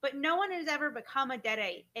deadite. But no one has ever become a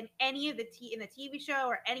deadite in any of in the TV show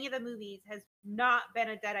or any of the movies has not been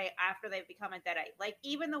a deadite after they've become a deadite. Like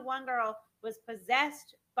even the one girl was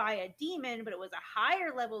possessed by a demon, but it was a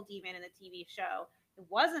higher level demon in the TV show. It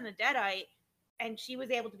wasn't a deadite, and she was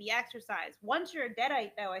able to be exorcised. Once you're a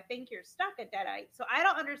deadite, though, I think you're stuck a deadite. So I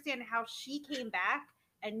don't understand how she came back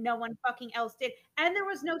and no one fucking else did. And there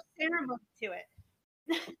was no ceremony to it.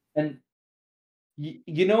 And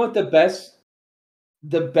you know what the best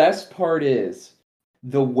part is?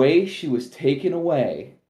 The way she was taken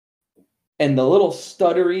away. And the little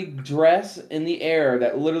stuttery dress in the air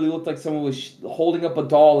that literally looked like someone was holding up a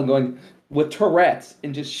doll and going with Tourette's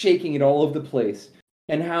and just shaking it all over the place.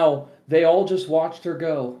 And how they all just watched her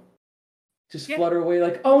go. Just flutter away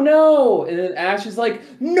like, oh no! And then Ash is like,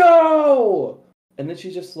 no! And then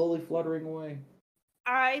she's just slowly fluttering away.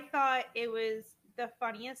 I thought it was the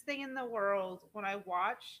funniest thing in the world when I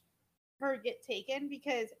watched her get taken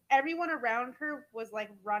because everyone around her was like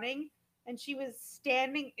running and she was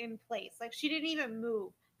standing in place. Like she didn't even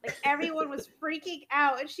move. Like everyone was freaking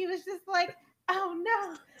out and she was just like, oh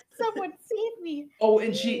no, someone save me. Oh,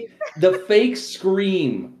 and the fake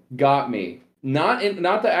scream got me. Not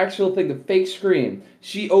the actual thing, the fake scream.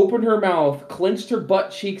 She opened her mouth, clenched her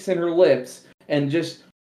butt cheeks and her lips, and just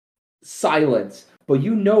silence. But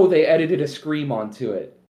you know they edited a scream onto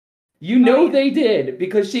it. You know they did,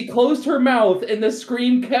 because she closed her mouth and the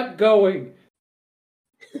scream kept going.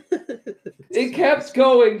 It kept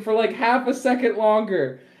going for like half a second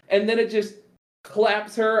longer. And then it just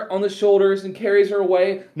claps her on the shoulders and carries her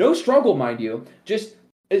away. No struggle, mind you. Just,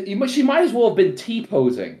 she might as well have been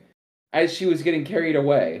T-posing as she was getting carried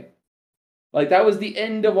away. Like, that was the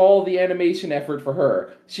end of all the animation effort for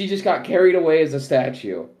her. She just got carried away as a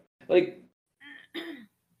statue. Like,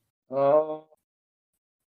 oh.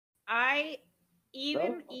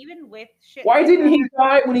 even with shit. Why like didn't that, he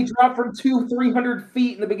die when he dropped from 200-300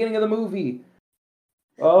 feet in the beginning of the movie?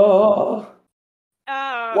 Oh.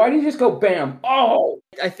 Why did he just go bam? Oh.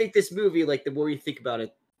 I think this movie, like, the more you think about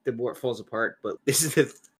it, the more it falls apart. But this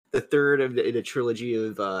is the third in a trilogy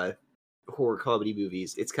of horror comedy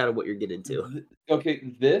movies. It's kind of what you're getting into.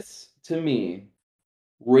 Okay, this to me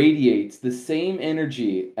radiates the same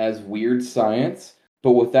energy as Weird Science,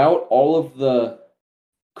 but without all of the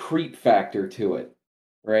creep factor to it,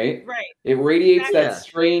 right? Right. It radiates that Yeah.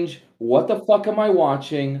 strange, what the fuck am I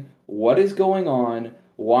watching? What is going on?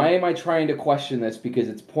 Why am I trying to question this? Because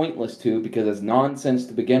it's pointless to, because it's nonsense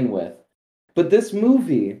to begin with. But this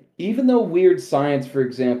movie, even though Weird Science, for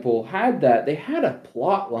example, had that, they had a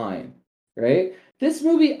plot line, right? This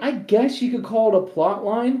movie, I guess you could call it a plot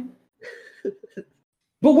line.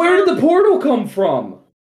 But where did the portal come from?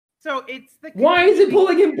 So it's the Why is it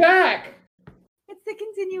pulling him back? It's the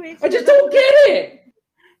continuation. I just don't get it.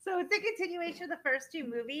 So it's a continuation of the first two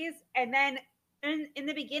movies, and then in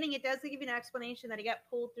the beginning, it does give you an explanation that he got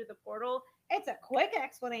pulled through the portal. It's a quick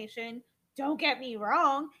explanation. Don't get me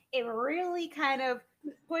wrong; it really kind of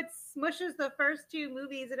smushes the first two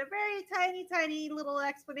movies in a very tiny little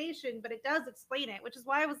explanation, but it does explain it, which is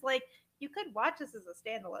why I was like, you could watch this as a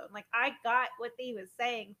standalone. Like, I got what he was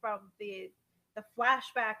saying from the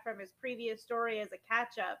flashback from his previous story as a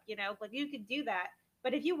catch up. Like, you could do that.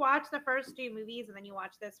 But if you watch the first two movies and then you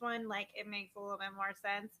watch this one, like, it makes a little bit more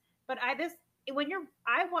sense. But you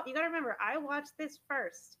gotta remember, I watched this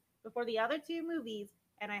first before the other two movies,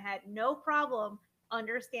 and I had no problem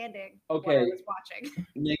understanding what I was watching.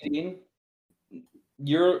 Nadine,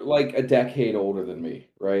 you're like a decade older than me,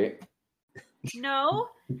 right? No,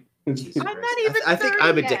 Jesus I'm Christ. not even. I think 30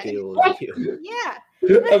 I'm a yet. decade older than you. Yeah.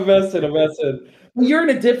 I'm messing. Well, you're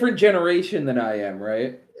in a different generation than I am,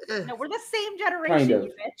 right? No, we're the same generation, Kind of. you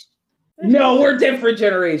bitch. No, we're different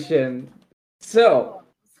generation. So,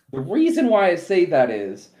 the reason why I say that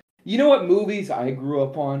is, you know what movies I grew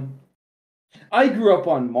up on? I grew up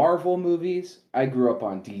on Marvel movies. I grew up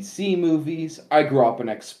on DC movies. I grew up on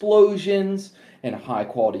explosions and high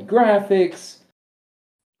quality graphics.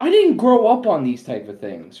 I didn't grow up on these type of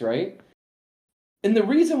things, right? And the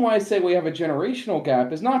reason why I say we have a generational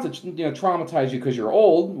gap is not to traumatize you because you're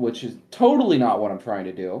old, which is totally not what I'm trying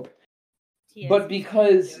to do, but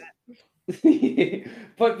because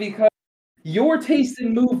your taste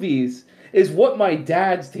in movies is what my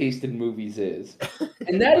dad's taste in movies is.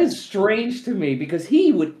 And that is strange to me because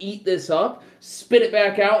he would eat this up, spit it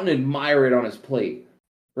back out, and admire it on his plate,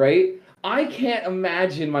 right? I can't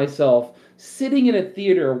imagine myself sitting in a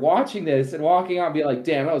theater watching this and walking out and be like,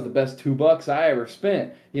 damn, that was the best $2 I ever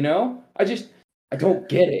spent. I don't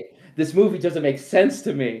get it. This movie doesn't make sense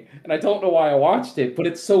to me, and I don't know why I watched it, but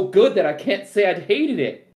it's so good that I can't say I'd hated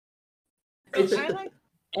it.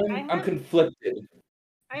 I'm conflicted.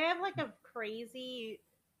 I have like a crazy,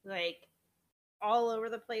 like, all over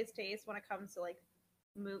the place taste when it comes to like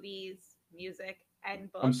movies, music,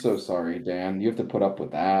 and books. I'm so sorry, Dan. You have to put up with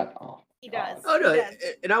that. Oh, he does. Oh no, He does.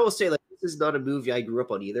 and I will say, like, this is not a movie I grew up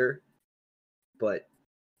on either, but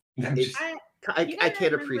I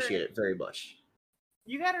can't appreciate it very much.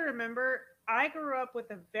 You got to remember, I grew up with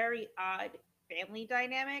a very odd family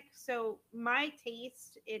dynamic. So my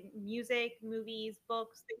taste in music, movies,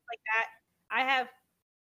 books, things like that, I have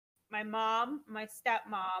my mom, my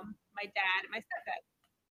stepmom, my dad, and my stepdad.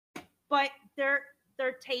 But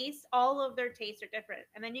all of their tastes are different.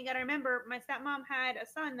 And then you got to remember, my stepmom had a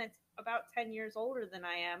son that's about 10 years older than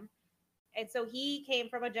I am. And so he came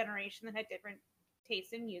from a generation that had different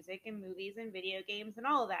tastes in music and movies and video games and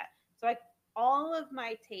all of that. So all of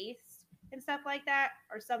my tastes and stuff like that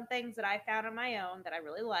are some things that I found on my own that I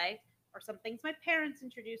really liked, or some things my parents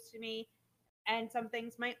introduced to me, and some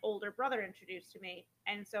things my older brother introduced to me.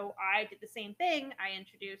 And so I did the same thing. I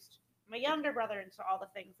introduced my younger brother into all the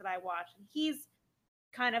things that I watched, and he's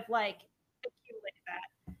kind of like accumulated that.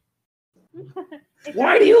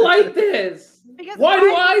 Why do you like this? Why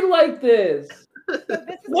do I like this?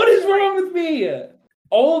 What is wrong with me?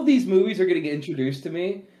 All of these movies are going to get introduced to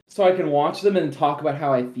me so I can watch them and talk about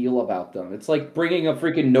how I feel about them. It's like bringing a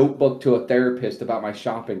freaking notebook to a therapist about my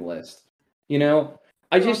shopping list. I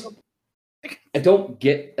don't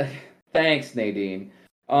get... Thanks, Nadine.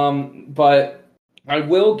 But I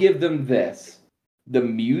will give them this. The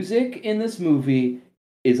music in this movie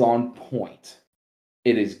is on point.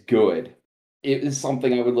 It is good. It is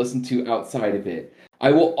something I would listen to outside of it.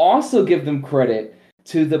 I will also give them credit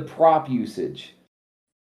to the prop usage.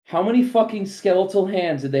 How many fucking skeletal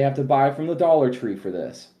hands did they have to buy from the Dollar Tree for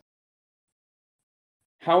this?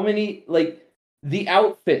 How many, the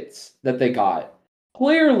outfits that they got.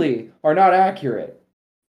 clearly are not accurate,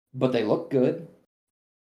 but they look good.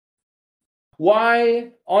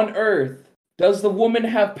 Why on earth does the woman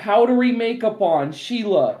have powdery makeup on,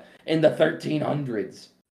 Sheila, in the 1300s?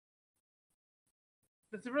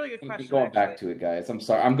 That's a really good I'm question. going back to it, guys. I'm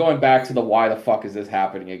sorry. I'm going back to the why the fuck is this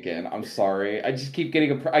happening again. I'm sorry. I just keep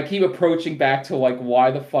I keep approaching back to like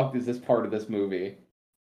why the fuck is this part of this movie?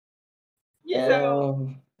 Yeah.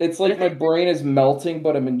 It's And I like my think- brain is melting,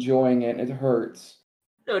 but I'm enjoying it. And it hurts.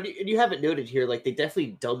 No, and you haven't noted here, like they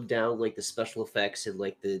definitely dumbed down like the special effects and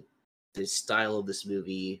like the style of this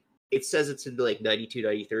movie. It says it's in like 92,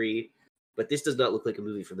 93, but this does not look like a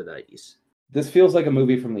movie from the 90s. This feels like a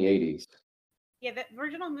movie from the 80s. Yeah, the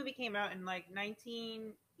original movie came out in like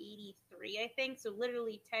 1983, I think. So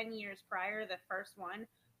literally 10 years prior, the first one.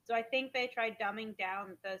 So I think they tried dumbing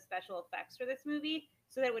down the special effects for this movie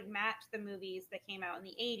so that it would match the movies that came out in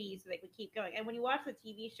the 80s, so they could keep going. And when you watch the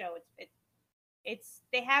TV show, it's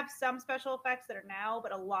they have some special effects that are now,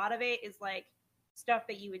 but a lot of it is like stuff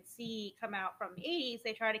that you would see come out from the 80s.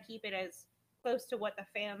 They try to keep it as close to what the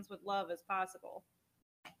fans would love as possible.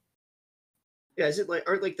 Yeah, is it like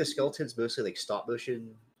aren't like the skeletons mostly like stop motion?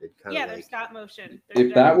 Yeah, they're stop motion.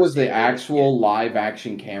 If that was the actual live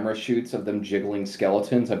action camera shoots of them jiggling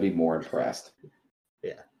skeletons, I'd be more impressed.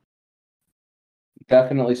 Yeah.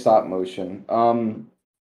 Definitely stop motion.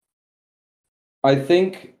 I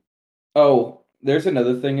think there's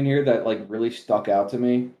another thing in here that like really stuck out to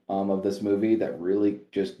me of this movie that really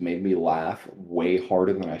just made me laugh way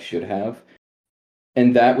harder than I should have.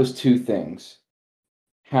 And that was two things.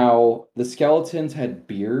 How the skeletons had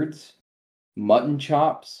beards, mutton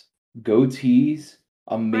chops, goatees,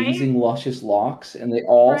 amazing luscious locks, and they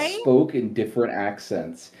all spoke in different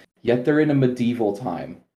accents. Yet they're in a medieval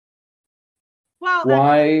time. Well,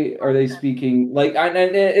 why are they speaking like? And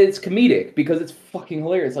it's comedic because it's fucking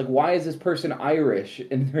hilarious. Like, why is this person Irish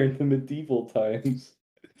and they're in the medieval times?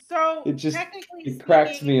 So It just technically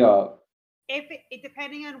cracks me up. If it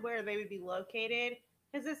depending on where they would be located,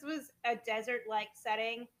 because this was a desert-like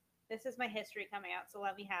setting. This is my history coming out, so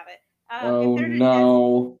let me have it. Oh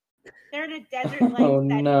no! They're in a desert-like Oh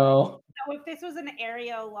setting. no! So if this was an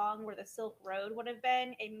area along where the Silk Road would have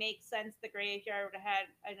been, it makes sense the graveyard would have had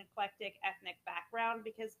an eclectic ethnic background,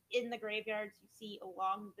 because in the graveyards you see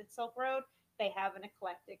along the Silk Road, they have an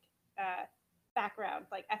eclectic background,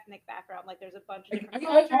 like ethnic background. Like there's a bunch of different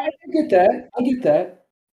cultures. I get that. I get that.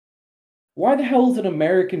 Why the hell is an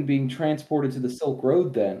American being transported to the Silk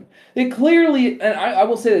Road then? It clearly, and I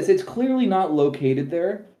will say this, it's clearly not located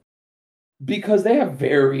there because they have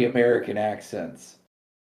very American accents.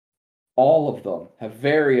 All of them have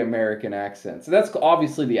very American accents. So that's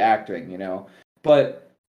obviously the acting, you know. But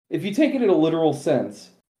if you take it in a literal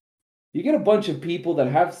sense, you get a bunch of people that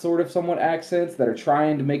have sort of somewhat accents that are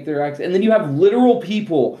trying to make their accent, and then you have literal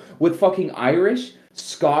people with fucking Irish,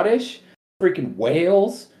 Scottish, freaking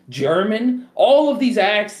Wales, German, all of these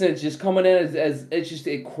accents just coming in as it's just,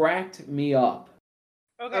 it cracked me up.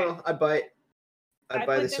 Okay. Oh, I buy it. I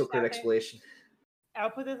buy the Silk Road explanation. I'll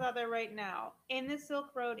put this out there right now. In the Silk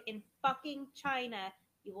Road in fucking China,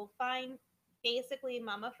 you will find basically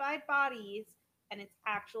mummified bodies, and it's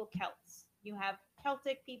actual Celts. You have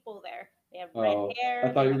Celtic people there. They have red hair.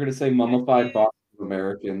 I thought you were going to say mummified bodies of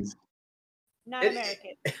Americans. Not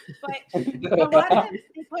American. But a lot of them,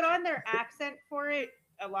 they put on their accent for it.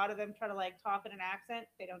 A lot of them try to like talk in an accent.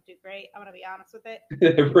 They don't do great. I'm going to be honest with it.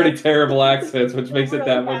 They're pretty terrible accents, which makes it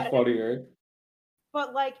that much funnier.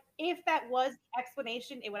 But like, if that was the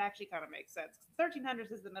explanation, it would actually kind of make sense.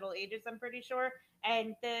 1300s is the Middle Ages, I'm pretty sure,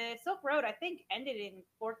 and the Silk Road, I think, ended in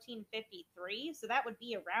 1453, so that would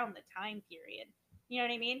be around the time period. You know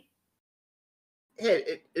what I mean?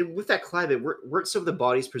 Hey, with that climate, weren't some of the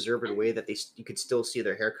bodies preserved in a way that you could still see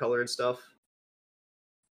their hair color and stuff?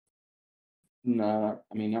 No,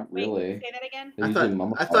 I mean not really. Wait, say that again. I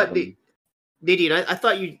thought Nadine, I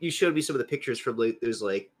thought you showed me some of the pictures from like those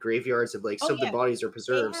like graveyards of like some of the bodies are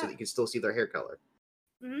preserved so that you can still see their hair color.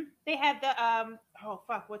 Mm-hmm. They have the oh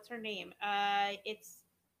fuck, what's her name? It's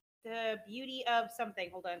the Beauty of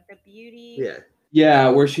something. Hold on, the Beauty. Yeah,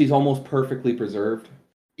 where she's almost perfectly preserved.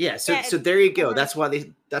 Yeah, so there you go. That's why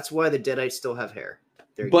the Deadites still have hair.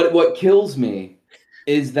 But what kills me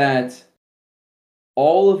is that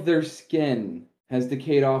all of their skin has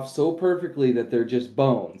decayed off so perfectly that they're just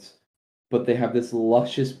bones. But they have this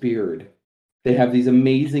luscious beard. They have these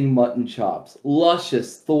amazing mutton chops,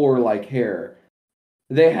 luscious Thor-like hair.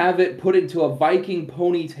 They have it put into a Viking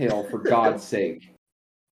ponytail, for God's sake.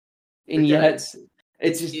 And yet,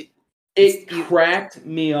 it cracked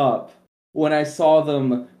me up when I saw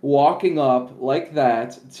them walking up like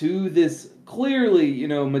that to this clearly,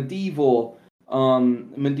 medieval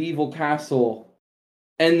medieval castle,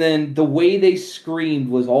 and then the way they screamed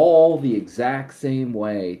was all the exact same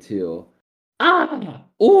way too. Ah!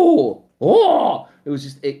 Oh! Oh! It was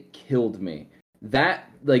just it killed me. That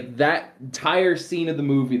entire scene of the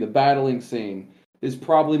movie, the battling scene, is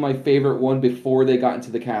probably my favorite one before they got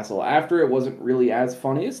into the castle. After it wasn't really as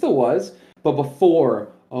funny. It still was, but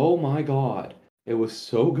before, oh my god, it was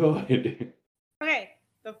so good. Okay,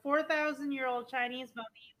 the 4,000-year-old Chinese mummy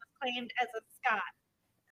was claimed as a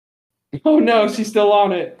Scot. Oh no, she's still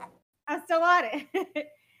on it. I'm still on it.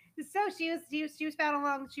 So she was found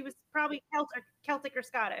along. She was probably Celtic or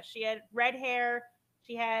Scottish. She had red hair.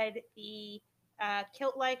 She had the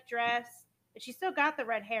kilt-like dress. But she still got the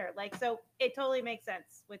red hair. Like, so it totally makes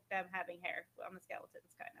sense with them having hair on the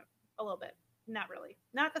skeletons, kind of a little bit. Not really,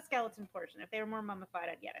 not the skeleton portion. If they were more mummified,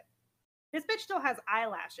 I'd get it. This bitch still has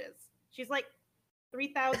eyelashes. She's like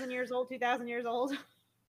 3,000 years old, 2,000 years old.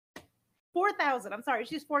 4,000. I'm sorry,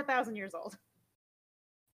 she's 4,000 years old.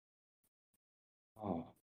 Oh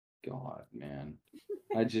god, man.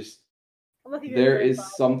 I just Look at your there red is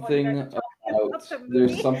bottom. something Up about the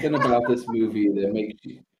there's movie. something about this movie that makes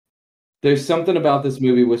you there's something about this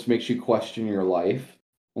movie which makes you question your life.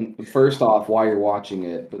 And first off, why you're watching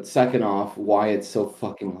it, but second off, why it's so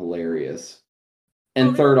fucking hilarious. Well,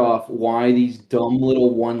 And third off, why these dumb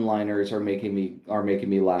little one-liners are making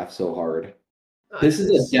me laugh so hard. This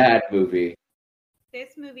is a dad movie.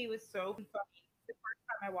 this movie was so funny the first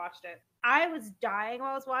time I watched it. I was dying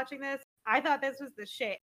while I was watching this. I thought this was the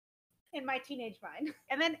shit in my teenage mind.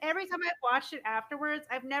 And then every time I watched it afterwards,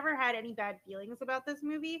 I've never had any bad feelings about this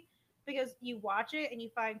movie because you watch it and you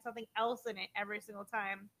find something else in it every single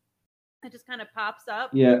time. It just kind of pops up.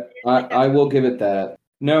 Yeah, Like I that's will give it that.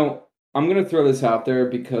 No, I'm gonna throw this out there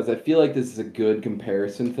because I feel like this is a good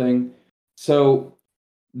comparison thing. So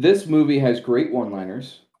this movie has great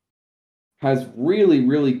one-liners, has really,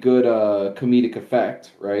 really good comedic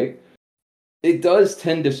effect, right? It does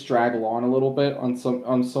tend to straggle on a little bit on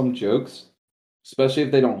some jokes, especially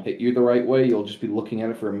if they don't hit you the right way. You'll just be looking at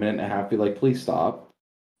it for a minute and a half, be like, please stop,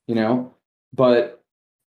 you know? But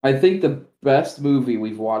I think the best movie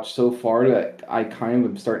we've watched so far that I kind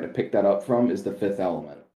of am starting to pick that up from is The Fifth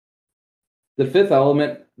Element. The Fifth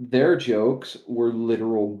Element, their jokes were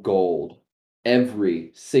literal gold.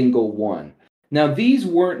 Every single one. Now, these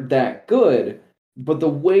weren't that good, but the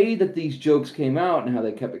way that these jokes came out and how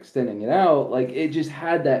they kept extending it out, like, it just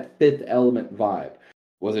had that Fifth Element vibe.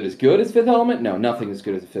 Was it as good as Fifth Element? No, nothing as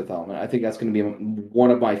good as the Fifth Element. I think that's going to be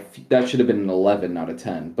one of my. That should have been an 11 out of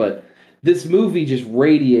 10. But this movie just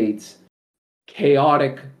radiates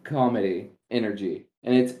chaotic comedy energy,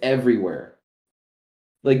 and it's everywhere.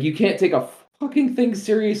 Like, you can't take a fucking thing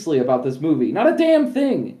seriously about this movie. Not a damn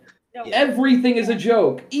thing. no, Everything is a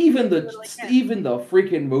joke, even the Literally can. even the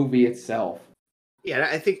freaking movie itself. Yeah,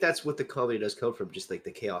 I think that's what the comedy does come from, just like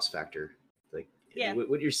the chaos factor. Like, Yeah.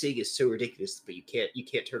 what you're seeing is so ridiculous, but you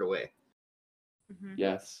can't turn away. Mhm.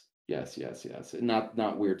 Yes, yes, yes, yes.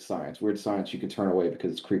 Not weird science. Weird science you can turn away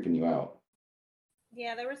because it's creeping you out.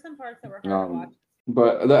 Yeah, there were some parts that were hard to watch.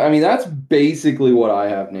 But I mean, that's basically what I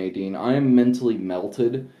have, Nadine. I am mentally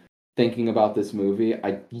melted thinking about this movie.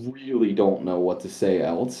 I really don't know what to say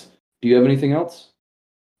else. Do you have anything else?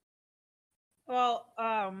 Well,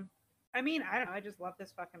 I mean, I don't know. I just love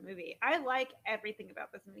this fucking movie. I like everything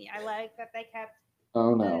about this movie. I like that they kept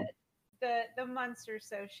Oh the no. the monsters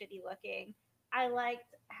so shitty looking. I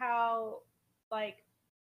liked how like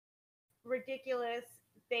ridiculous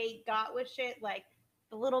they got with shit, like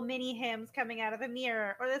the little mini hymns coming out of the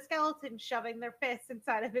mirror, or the skeleton shoving their fists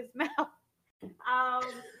inside of his mouth.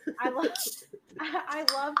 I love, I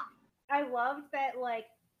loved, I loved that like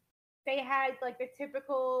they had like the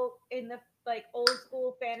typical in the like old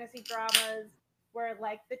school fantasy dramas where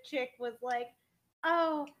like the chick was like,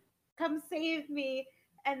 "Oh, come save me,"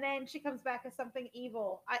 and then she comes back as something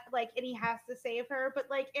evil. And he has to save her, but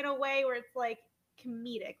like in a way where it's like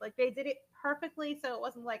comedic. Like they did it perfectly, so it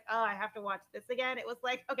wasn't like, "Oh, I have to watch this again." It was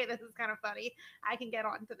like, "Okay, this is kind of funny. I can get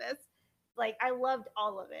onto this." Like I loved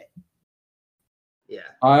all of it. Yeah,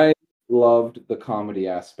 I loved the comedy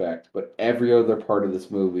aspect, but every other part of this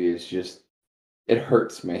movie is just it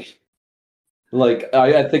hurts me. Like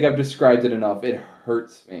I think I've described it enough. It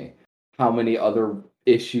hurts me how many other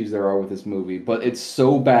issues there are with this movie, but it's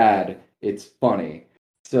so bad, it's funny.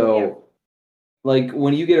 Yeah. So like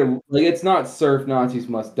when you get a like it's not surf Nazis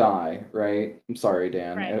must die, right? I'm sorry,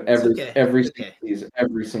 Dan. Right. it's Every okay. every It's single okay. season,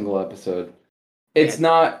 every single episode. Yeah,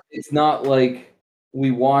 It's not like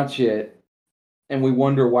we watch it and we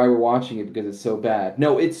wonder why we're watching it because it's so bad.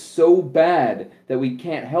 No, it's so bad that we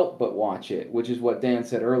can't help but watch it, which is what Dan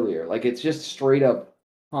said earlier. Like it's just straight up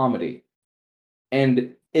comedy.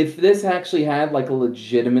 And if this actually had like a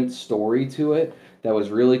legitimate story to it that was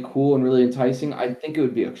really cool and really enticing, I think it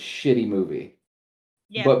would be a shitty movie.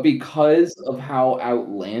 Yeah. But because of how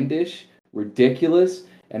outlandish, ridiculous,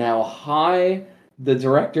 and how high the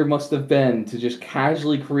director must have been to just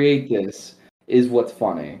casually create this is what's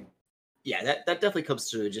funny. Yeah, that definitely comes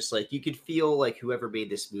through. Just like you could feel like whoever made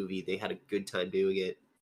this movie, they had a good time doing it,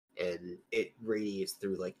 and it radiates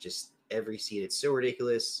through like just every scene. It's so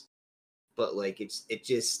ridiculous, but like it's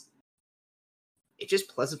just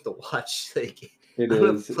pleasant to watch. Like It I don't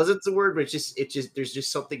know if is. pleasant's a word, but it's just there's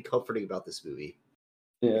just something comforting about this movie.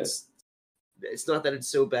 Yeah. It's not that it's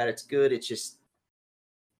so bad it's good. It's just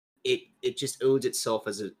it just owns itself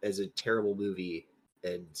as a terrible movie,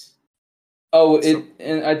 and Oh, so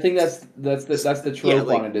and I think that's the yeah, trope on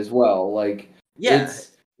like it as well. Like yeah,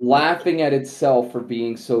 it's laughing at itself for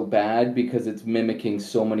being so bad because it's mimicking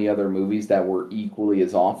so many other movies that were equally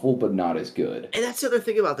as awful but not as good. and that's the other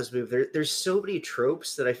thing about this movie. There's so many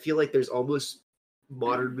tropes that I feel like there's almost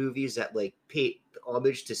modern movies that like pay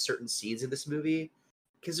homage to certain scenes in this movie.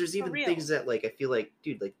 Because there's For even real. things that like I feel like,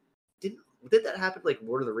 dude, like did that happen like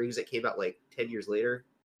Lord of the Rings that came out like 10 years later?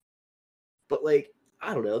 But like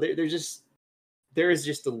I don't know, there is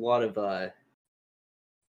just a lot of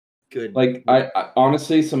good. Like I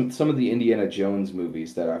honestly some of the Indiana Jones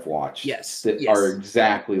movies that I've watched Yes, that are yes,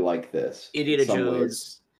 exactly like this in Indiana some ways.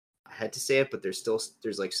 Jones. I had to say it, but there's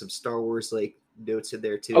like some Star Wars like notes in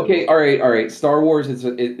there Okay, too. all right. Star Wars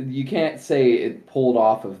you can't say it pulled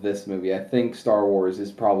off of this movie. I think Star Wars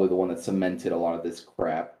is probably the one that cemented a lot of this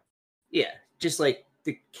crap. Yeah, just like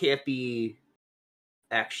the campy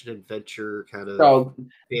action adventure kind of So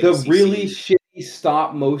the fantasy really scene. shitty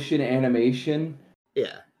stop motion animation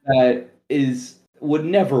Yeah, that is would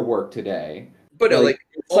never work today. but no, Like like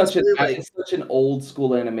ultimately, like it's such an old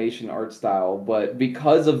school animation art style, but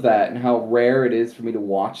because of that and how rare it is for me to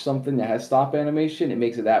watch something that has stop animation, it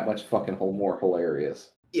makes it that much fucking more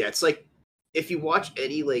hilarious. yeah, it's like if you watch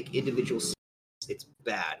any like individual scenes, it's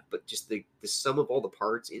bad, but just the sum of all the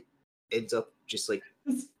parts, it ends up just like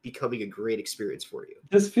This, becoming a great experience for you.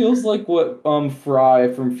 this feels like what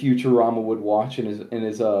Fry from Futurama would watch in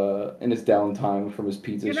his downtime from his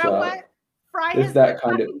pizza You know what? shop. Fry It's has good that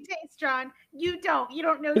kind of fucking taste, John. You don't. You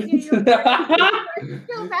don't know Zeta. You're right. I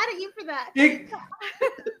feel mad at you for that.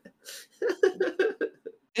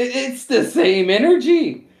 It's the same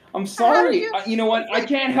energy. I'm How did sorry. you? You know what? It's I like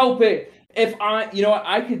can't help it. You know what?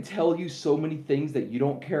 I could tell you so many things that you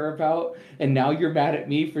don't care about, and now you're mad at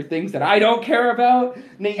me for things that I don't care about.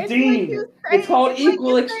 it's like you Nadine, it's saying. called It's like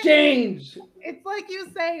equal you saying. exchange. It's like you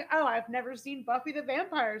saying, "Oh, I've never seen Buffy the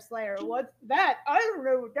Vampire Slayer. What's that? I don't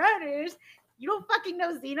know what that is." You don't fucking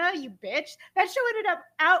know Xena, you bitch. That show ended up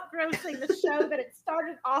outgrossing the show that it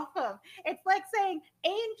started off of. It's like saying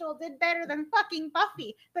Angel did better than fucking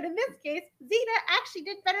Buffy, but in this case, Xena actually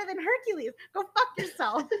did better than Hercules. Go fuck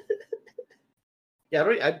yourself. Yeah,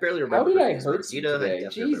 I barely How remember did I Hercules, but hurt you Xena, I today?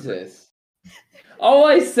 definitely remember. Jesus. All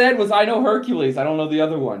I said was I know Hercules. I don't know the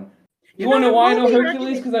other one. You You want know to know the why I know movie Hercules?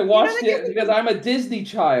 Hercules. Because I You know watched the it because Disney. I'm a Disney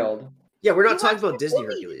child. Yeah, we're You not talking watched about the Disney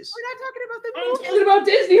movie. Hercules. We're not talking about the I'm movie. talking about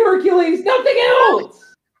Disney Hercules, nothing No, else.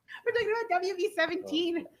 we're talking about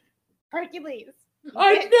WB17 Hercules. You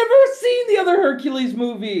I've bitch. never seen the other Hercules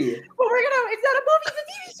movie. Well, we're gonna. It's not a movie. It's a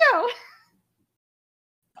TV show.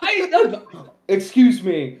 Excuse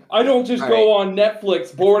me. I don't just All right, go on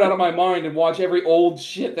Netflix, bored out of my mind, and watch every old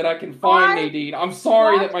shit that I can find, I Nadine. I'm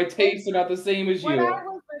sorry that watched my it tastes are not the same as when I you.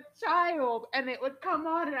 was a child, and it would come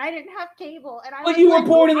on, and I didn't have cable, and I But was you were like, "Oh,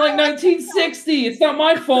 born in like I like this show." 1960. It's not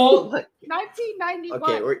my oh fault. my, okay,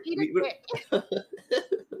 1991. Eat a dick.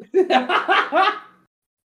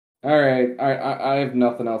 All right. I have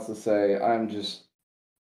nothing else to say. I'm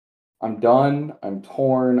done. I'm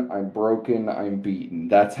torn. I'm broken. I'm beaten.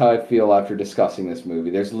 That's how I feel after discussing this movie.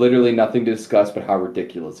 There's literally nothing to discuss but how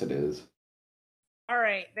ridiculous it is. All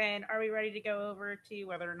right, then, are we ready to go over to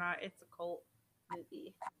whether or not it's a cult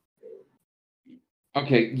movie?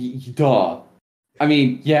 Okay, duh. I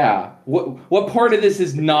mean, yeah. What part of this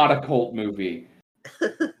is not a cult movie?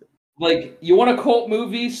 Like, you want a cult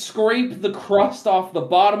movie? Scrape the crust off the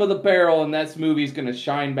bottom of the barrel, and this movie's gonna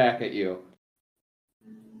shine back at you.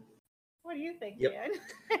 What do you think, Yep. Dan?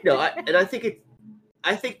 no, I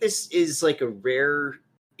think this is like a rare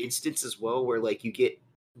instance as well, where like you get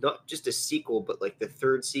not just a sequel, but like the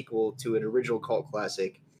third sequel to an original cult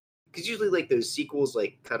classic. Because usually, like those sequels,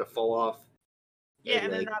 like kind of fall off, Yeah, and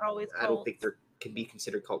and they're like not always I don't cults. think they can be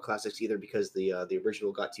considered cult classics either because the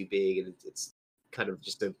original got too big, and it's kind of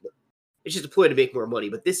it's just a ploy to make more money.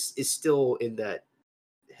 But this is still in that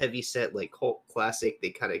heavy set like cult classic.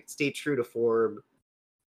 They kind of stay true to form.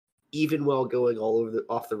 even while going all over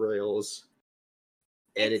off the rails.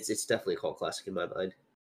 And it's definitely a cult classic in my mind.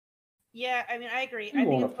 Yeah, I mean, I agree. I I think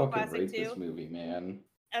want it's to a cult fucking classic rate this too. movie, man.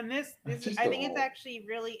 And this I just I think it's don't. actually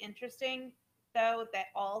really interesting though that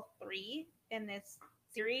all three in this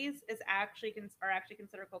series are actually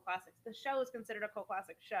considered cult classics. The show is considered a cult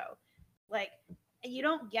classic show. Like you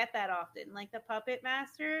don't get that often. Like the Puppet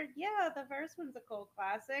Master, yeah, the first one's a cult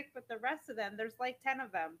classic, but the rest of them, there's like 10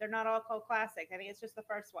 of them. They're not all cult classic. I think it's just the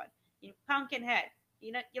first one. Pumpkinhead.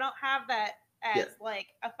 You don't have that as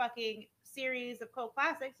like a fucking series of cult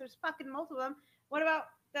classics. There's fucking multiple of them. What about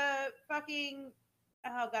the fucking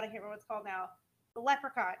oh god, I can't remember what it's called now. The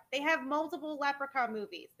Leprechaun. They have multiple Leprechaun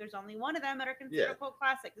movies. There's only one of them that are considered cult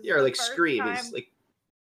classics. Yeah, or like Scream is like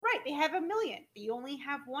right. They have a million. You only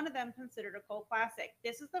have one of them considered a cult classic.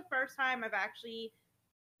 This is the first time I've actually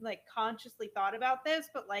like consciously thought about this,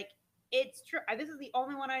 but like it's true. This is the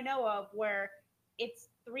only one I know of where it's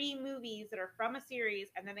 3 movies that are from a series,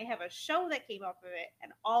 and then they have a show that came up of it,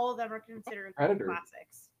 and all of them are considered cult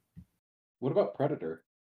classics. What about Predator?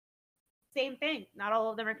 Same thing. Not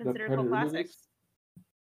all of them are considered cult classics. Movies?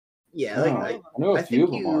 Yeah, No, like I know a few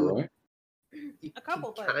of them are, right? A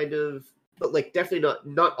couple, but kind of, but like definitely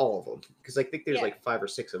not all of them, because I think there's like 5 or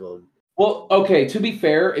 6 of them. Well, okay, to be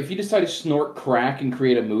fair, if you decide to snort crack and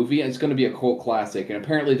create a movie, it's going to be a cult classic, and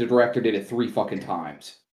apparently the director did it 3 fucking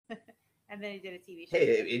times. And then he did a TV show.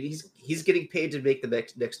 Hey, he's getting paid to make the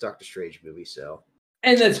next Doctor Strange movie, so.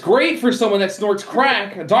 And that's great for someone that snorts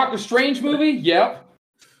crack. A Doctor Strange movie? Yep.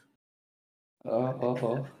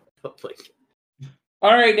 All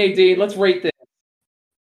right, Nadine, let's rate this.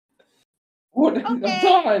 What? Okay. I'm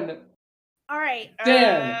done. All right.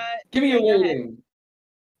 Dan, give me a rating.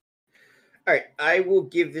 All right, I will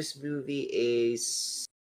give this movie a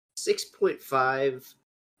 6.5.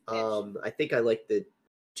 I think I like the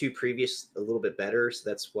 2 previous a little bit better, so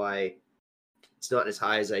that's why it's not as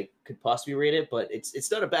high as I could possibly rate it. But it's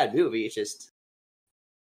not a bad movie. It's just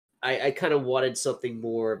I kind of wanted something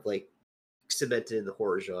more like cemented in the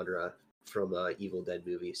horror genre from Evil Dead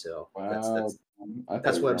movie. So that's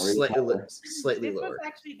why I'm slightly lower.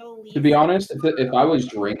 To be honest, if I was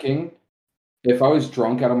drinking. If I was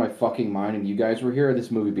drunk out of my fucking mind and you guys were here,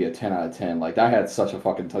 this movie would be a 10 out of 10. Like, I had such a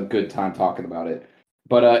fucking good time talking about it.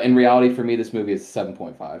 But in reality, for me, this movie is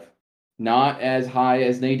 7.5. Not as high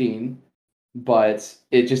as Nadine, but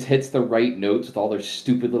it just hits the right notes with all their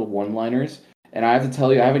stupid little one-liners. And I have to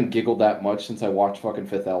tell you, I haven't giggled that much since I watched fucking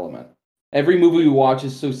Fifth Element. Every movie we watch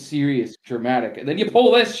is so serious, dramatic. And then you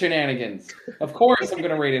pull this shenanigans. Of course I'm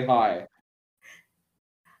going to rate it high.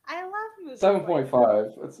 I love movies.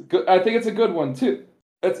 7.5. It's good. I think it's a good one too.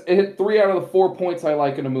 It hit 3 out of the 4 points I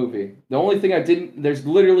like in a movie. The only thing there's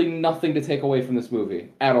literally nothing to take away from this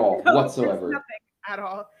movie at all, whatsoever. Nothing at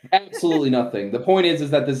all. Absolutely nothing. The point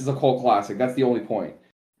is that this is a cult classic. That's the only point.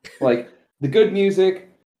 Like the good music,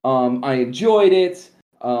 I enjoyed it.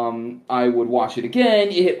 I would watch it again.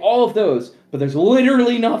 It hit all of those, but there's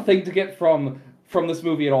literally nothing to get from this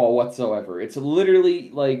movie at all whatsoever. It's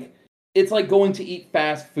literally like. It's like going to eat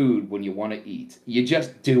fast food when you want to eat. You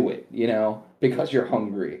just do it, because you're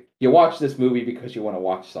hungry. You watch this movie because you want to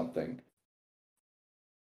watch something.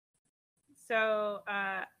 So,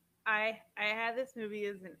 I had this movie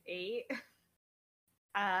as an 8.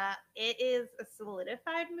 It is a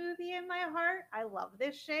solidified movie in my heart. I love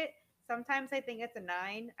this shit. Sometimes I think it's a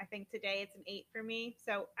 9. I think today it's an 8 for me.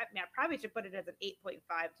 So I probably should put it as an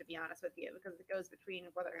 8.5 to be honest with you, because it goes between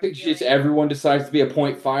whether just everyone decides to be a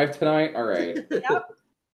 0.5 tonight. All right. Yep.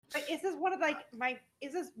 Like, this is one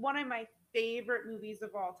of my favorite movies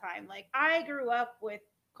of all time. Like, I grew up with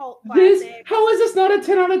cult classics. How is this not a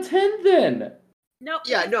 10 out of 10 then? No.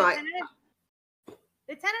 Yeah. No.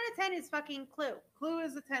 The 10 out of 10 is fucking Clue. Clue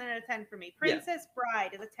is a 10 out of 10 for me. Princess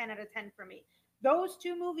Bride is a 10 out of 10 for me. Those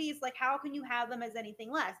 2 movies, like, how can you have them as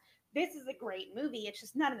anything less? This is a great movie. It's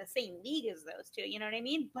just not in the same league as those 2. You know what I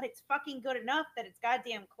mean? But it's fucking good enough that it's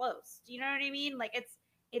goddamn close. Do you know what I mean? Like, it's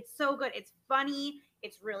so good. It's funny.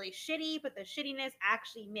 It's really shitty, but the shittiness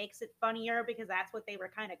actually makes it funnier because that's what they were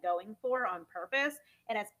kind of going for on purpose.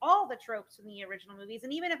 It has all the tropes from the original movies.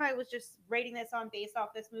 And even if I was just rating this based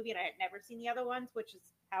off this movie and I had never seen the other ones, which is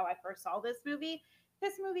how I first saw this movie,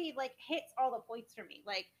 like hits all the points for me.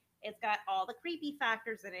 Like, it's got all the creepy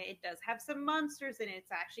factors in it. It does have some monsters in it.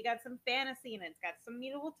 It's actually got some fantasy in it. It's got some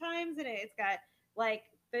medieval times in it. It's got like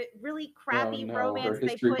the really crappy romance. Her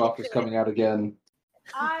history buff is coming out again.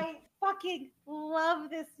 I fucking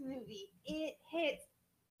love this movie. It hits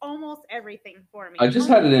almost everything for me. I just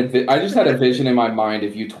had a vision in my mind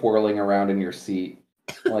of you twirling around in your seat.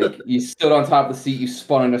 Like, you stood on top of the seat, you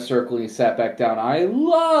spun in a circle, and you sat back down. I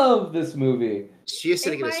love this movie. She is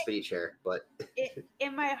sitting in a spinny chair, but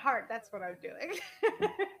in my heart, that's what I'm doing.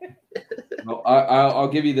 Well, I'll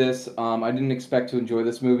give you this. I didn't expect to enjoy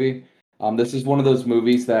this movie. This is one of those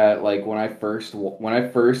movies that, like, when I first,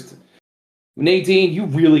 Nadine, you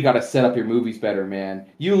really got to set up your movies better, man.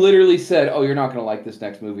 You literally said, "Oh, you're not gonna like this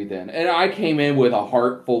next movie, then," and I came in with a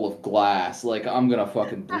heart full of glass, like I'm gonna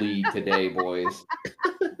fucking bleed today, boys.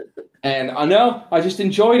 And I know I just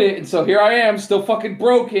enjoyed it, and so here I am, still fucking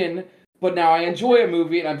broken. But now I enjoy a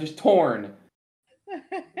movie, and I'm just torn.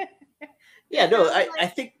 Yeah, no, I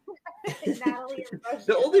think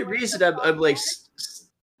the only reason I'm like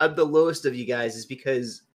I'm the lowest of you guys is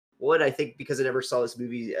because one, I think because I never saw this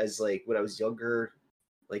movie as like when I was younger,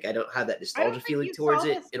 like I don't have that nostalgia feeling towards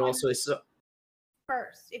it, and also it's so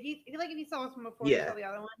first. If you saw this one before you saw the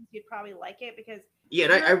other ones, you'd probably like it because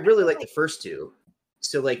and I really like the first two.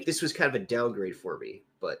 So like this was kind of a downgrade for me,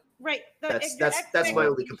 but right. That's my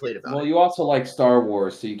only complaint about it. Well, you also like Star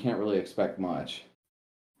Wars, so you can't really expect much.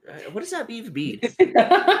 What does that even mean?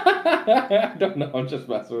 I don't know. I'm just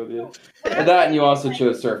messing with you. And that, and you also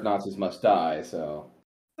chose Surf Nazis Must Die, so.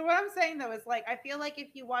 So what I'm saying though is like I feel like if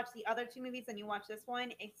you watch the other two movies and you watch this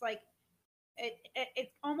one, it's like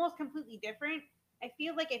it's almost completely different. I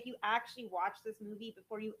feel like if you actually watch this movie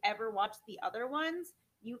before you ever watch the other ones,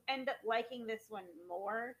 you end up liking this one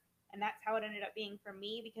more, and that's how it ended up being for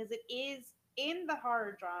me because it is in the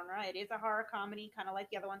horror genre. It is a horror comedy, kind of like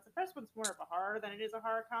the other ones. The first one's more of a horror than it is a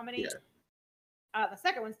horror comedy. Yeah. The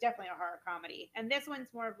second one's definitely a horror comedy, and this one's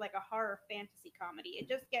more of like a horror fantasy comedy. It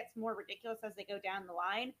just gets more ridiculous as they go down the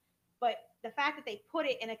line. But the fact that they put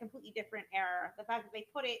it in a completely different era, the fact that they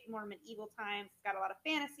put it more medieval times, it's got a lot of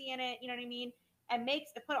fantasy in it, you know what I mean? And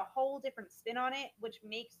makes it put a whole different spin on it, which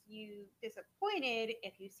makes you disappointed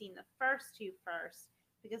if you've seen the first two first,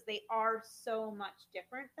 because they are so much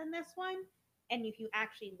different than this one. And if you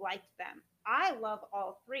actually liked them, I love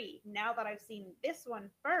all three. Now that I've seen this one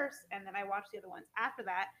first and then I watched the other ones after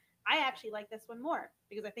that, I actually like this one more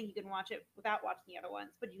because I think you can watch it without watching the other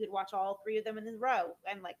ones, but you could watch all three of them in a row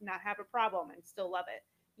and like not have a problem and still love it.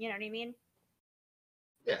 You know what I mean?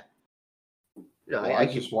 Yeah. No, well, I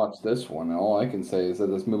just watched this one. All I can say is that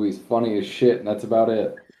this movie's funny as shit, and that's about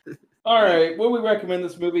it. All right, would we recommend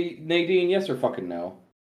this movie, Nadine? Yes or fucking no?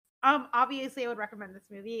 Obviously, I would recommend this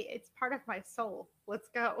movie. It's part of my soul. Let's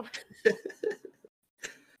go.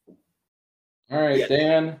 All right,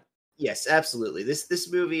 Dan. Yes, absolutely.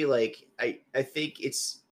 This movie, like, I think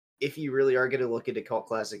it's if you really are going to look into cult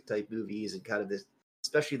classic type movies and kind of this,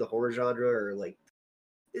 especially the horror genre, or like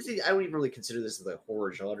this is, I wouldn't even really consider this the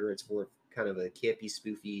horror genre. It's more kind of a campy,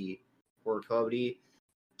 spoofy horror comedy.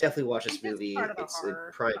 Definitely watch this movie. It's a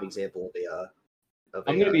prime example of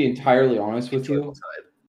I'm going to be entirely honest with you.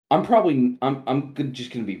 I'm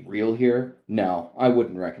just going to be real here. No, I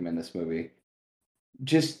wouldn't recommend this movie.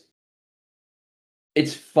 Just,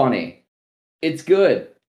 it's funny. It's good.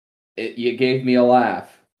 You gave me a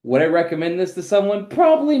laugh. Would I recommend this to someone?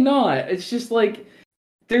 Probably not. It's just like,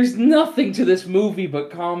 there's nothing to this movie but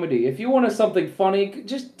comedy. If you want something funny,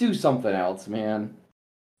 just do something else, man.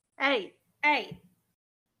 Hey.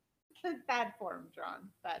 Bad form, John.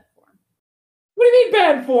 Bad form. What do you mean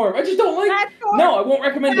bad form? I just don't like. Bad form. No, I won't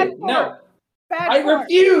recommend it. Form. No. I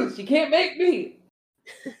refuse. You can't make me.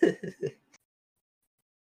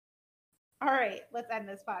 All right, let's end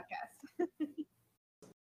this podcast.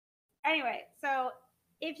 Anyway, so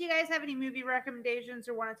if you guys have any movie recommendations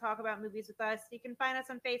or want to talk about movies with us, you can find us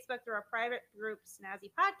on Facebook through our private group,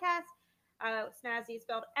 Snazzy Podcast. Snazzy is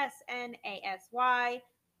spelled SNASY,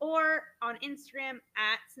 or on Instagram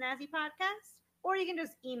at Snazzy Podcast. Or you can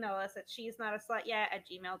just email us at she's not a slut yet at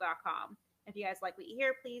gmail.com. If you guys like what you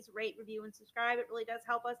hear, please rate, review, and subscribe. It really does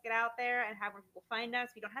help us get out there and have more people find us.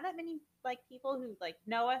 We don't have that many like people who like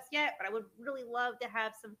know us yet, but I would really love to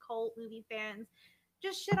have some cult movie fans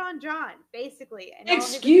just shit on John, basically. And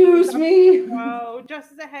excuse me. So,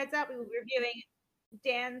 just as a heads up, we will be reviewing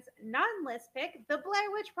Dan's non-list pick, The Blair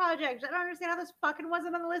Witch Project. I don't understand how this fucking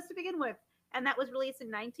wasn't on the list to begin with. And that was released in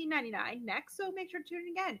 1999 next, so make sure to tune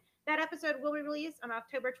in again. That episode will be released on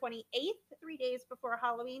October 28th, 3 days before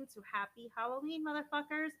Halloween. So happy Halloween,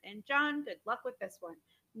 motherfuckers. And John, good luck with this one.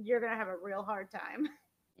 You're going to have a real hard time.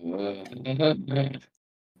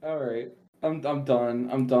 All right. I'm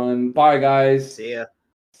done. Bye, guys. See ya.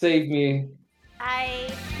 Save me.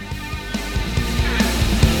 Bye.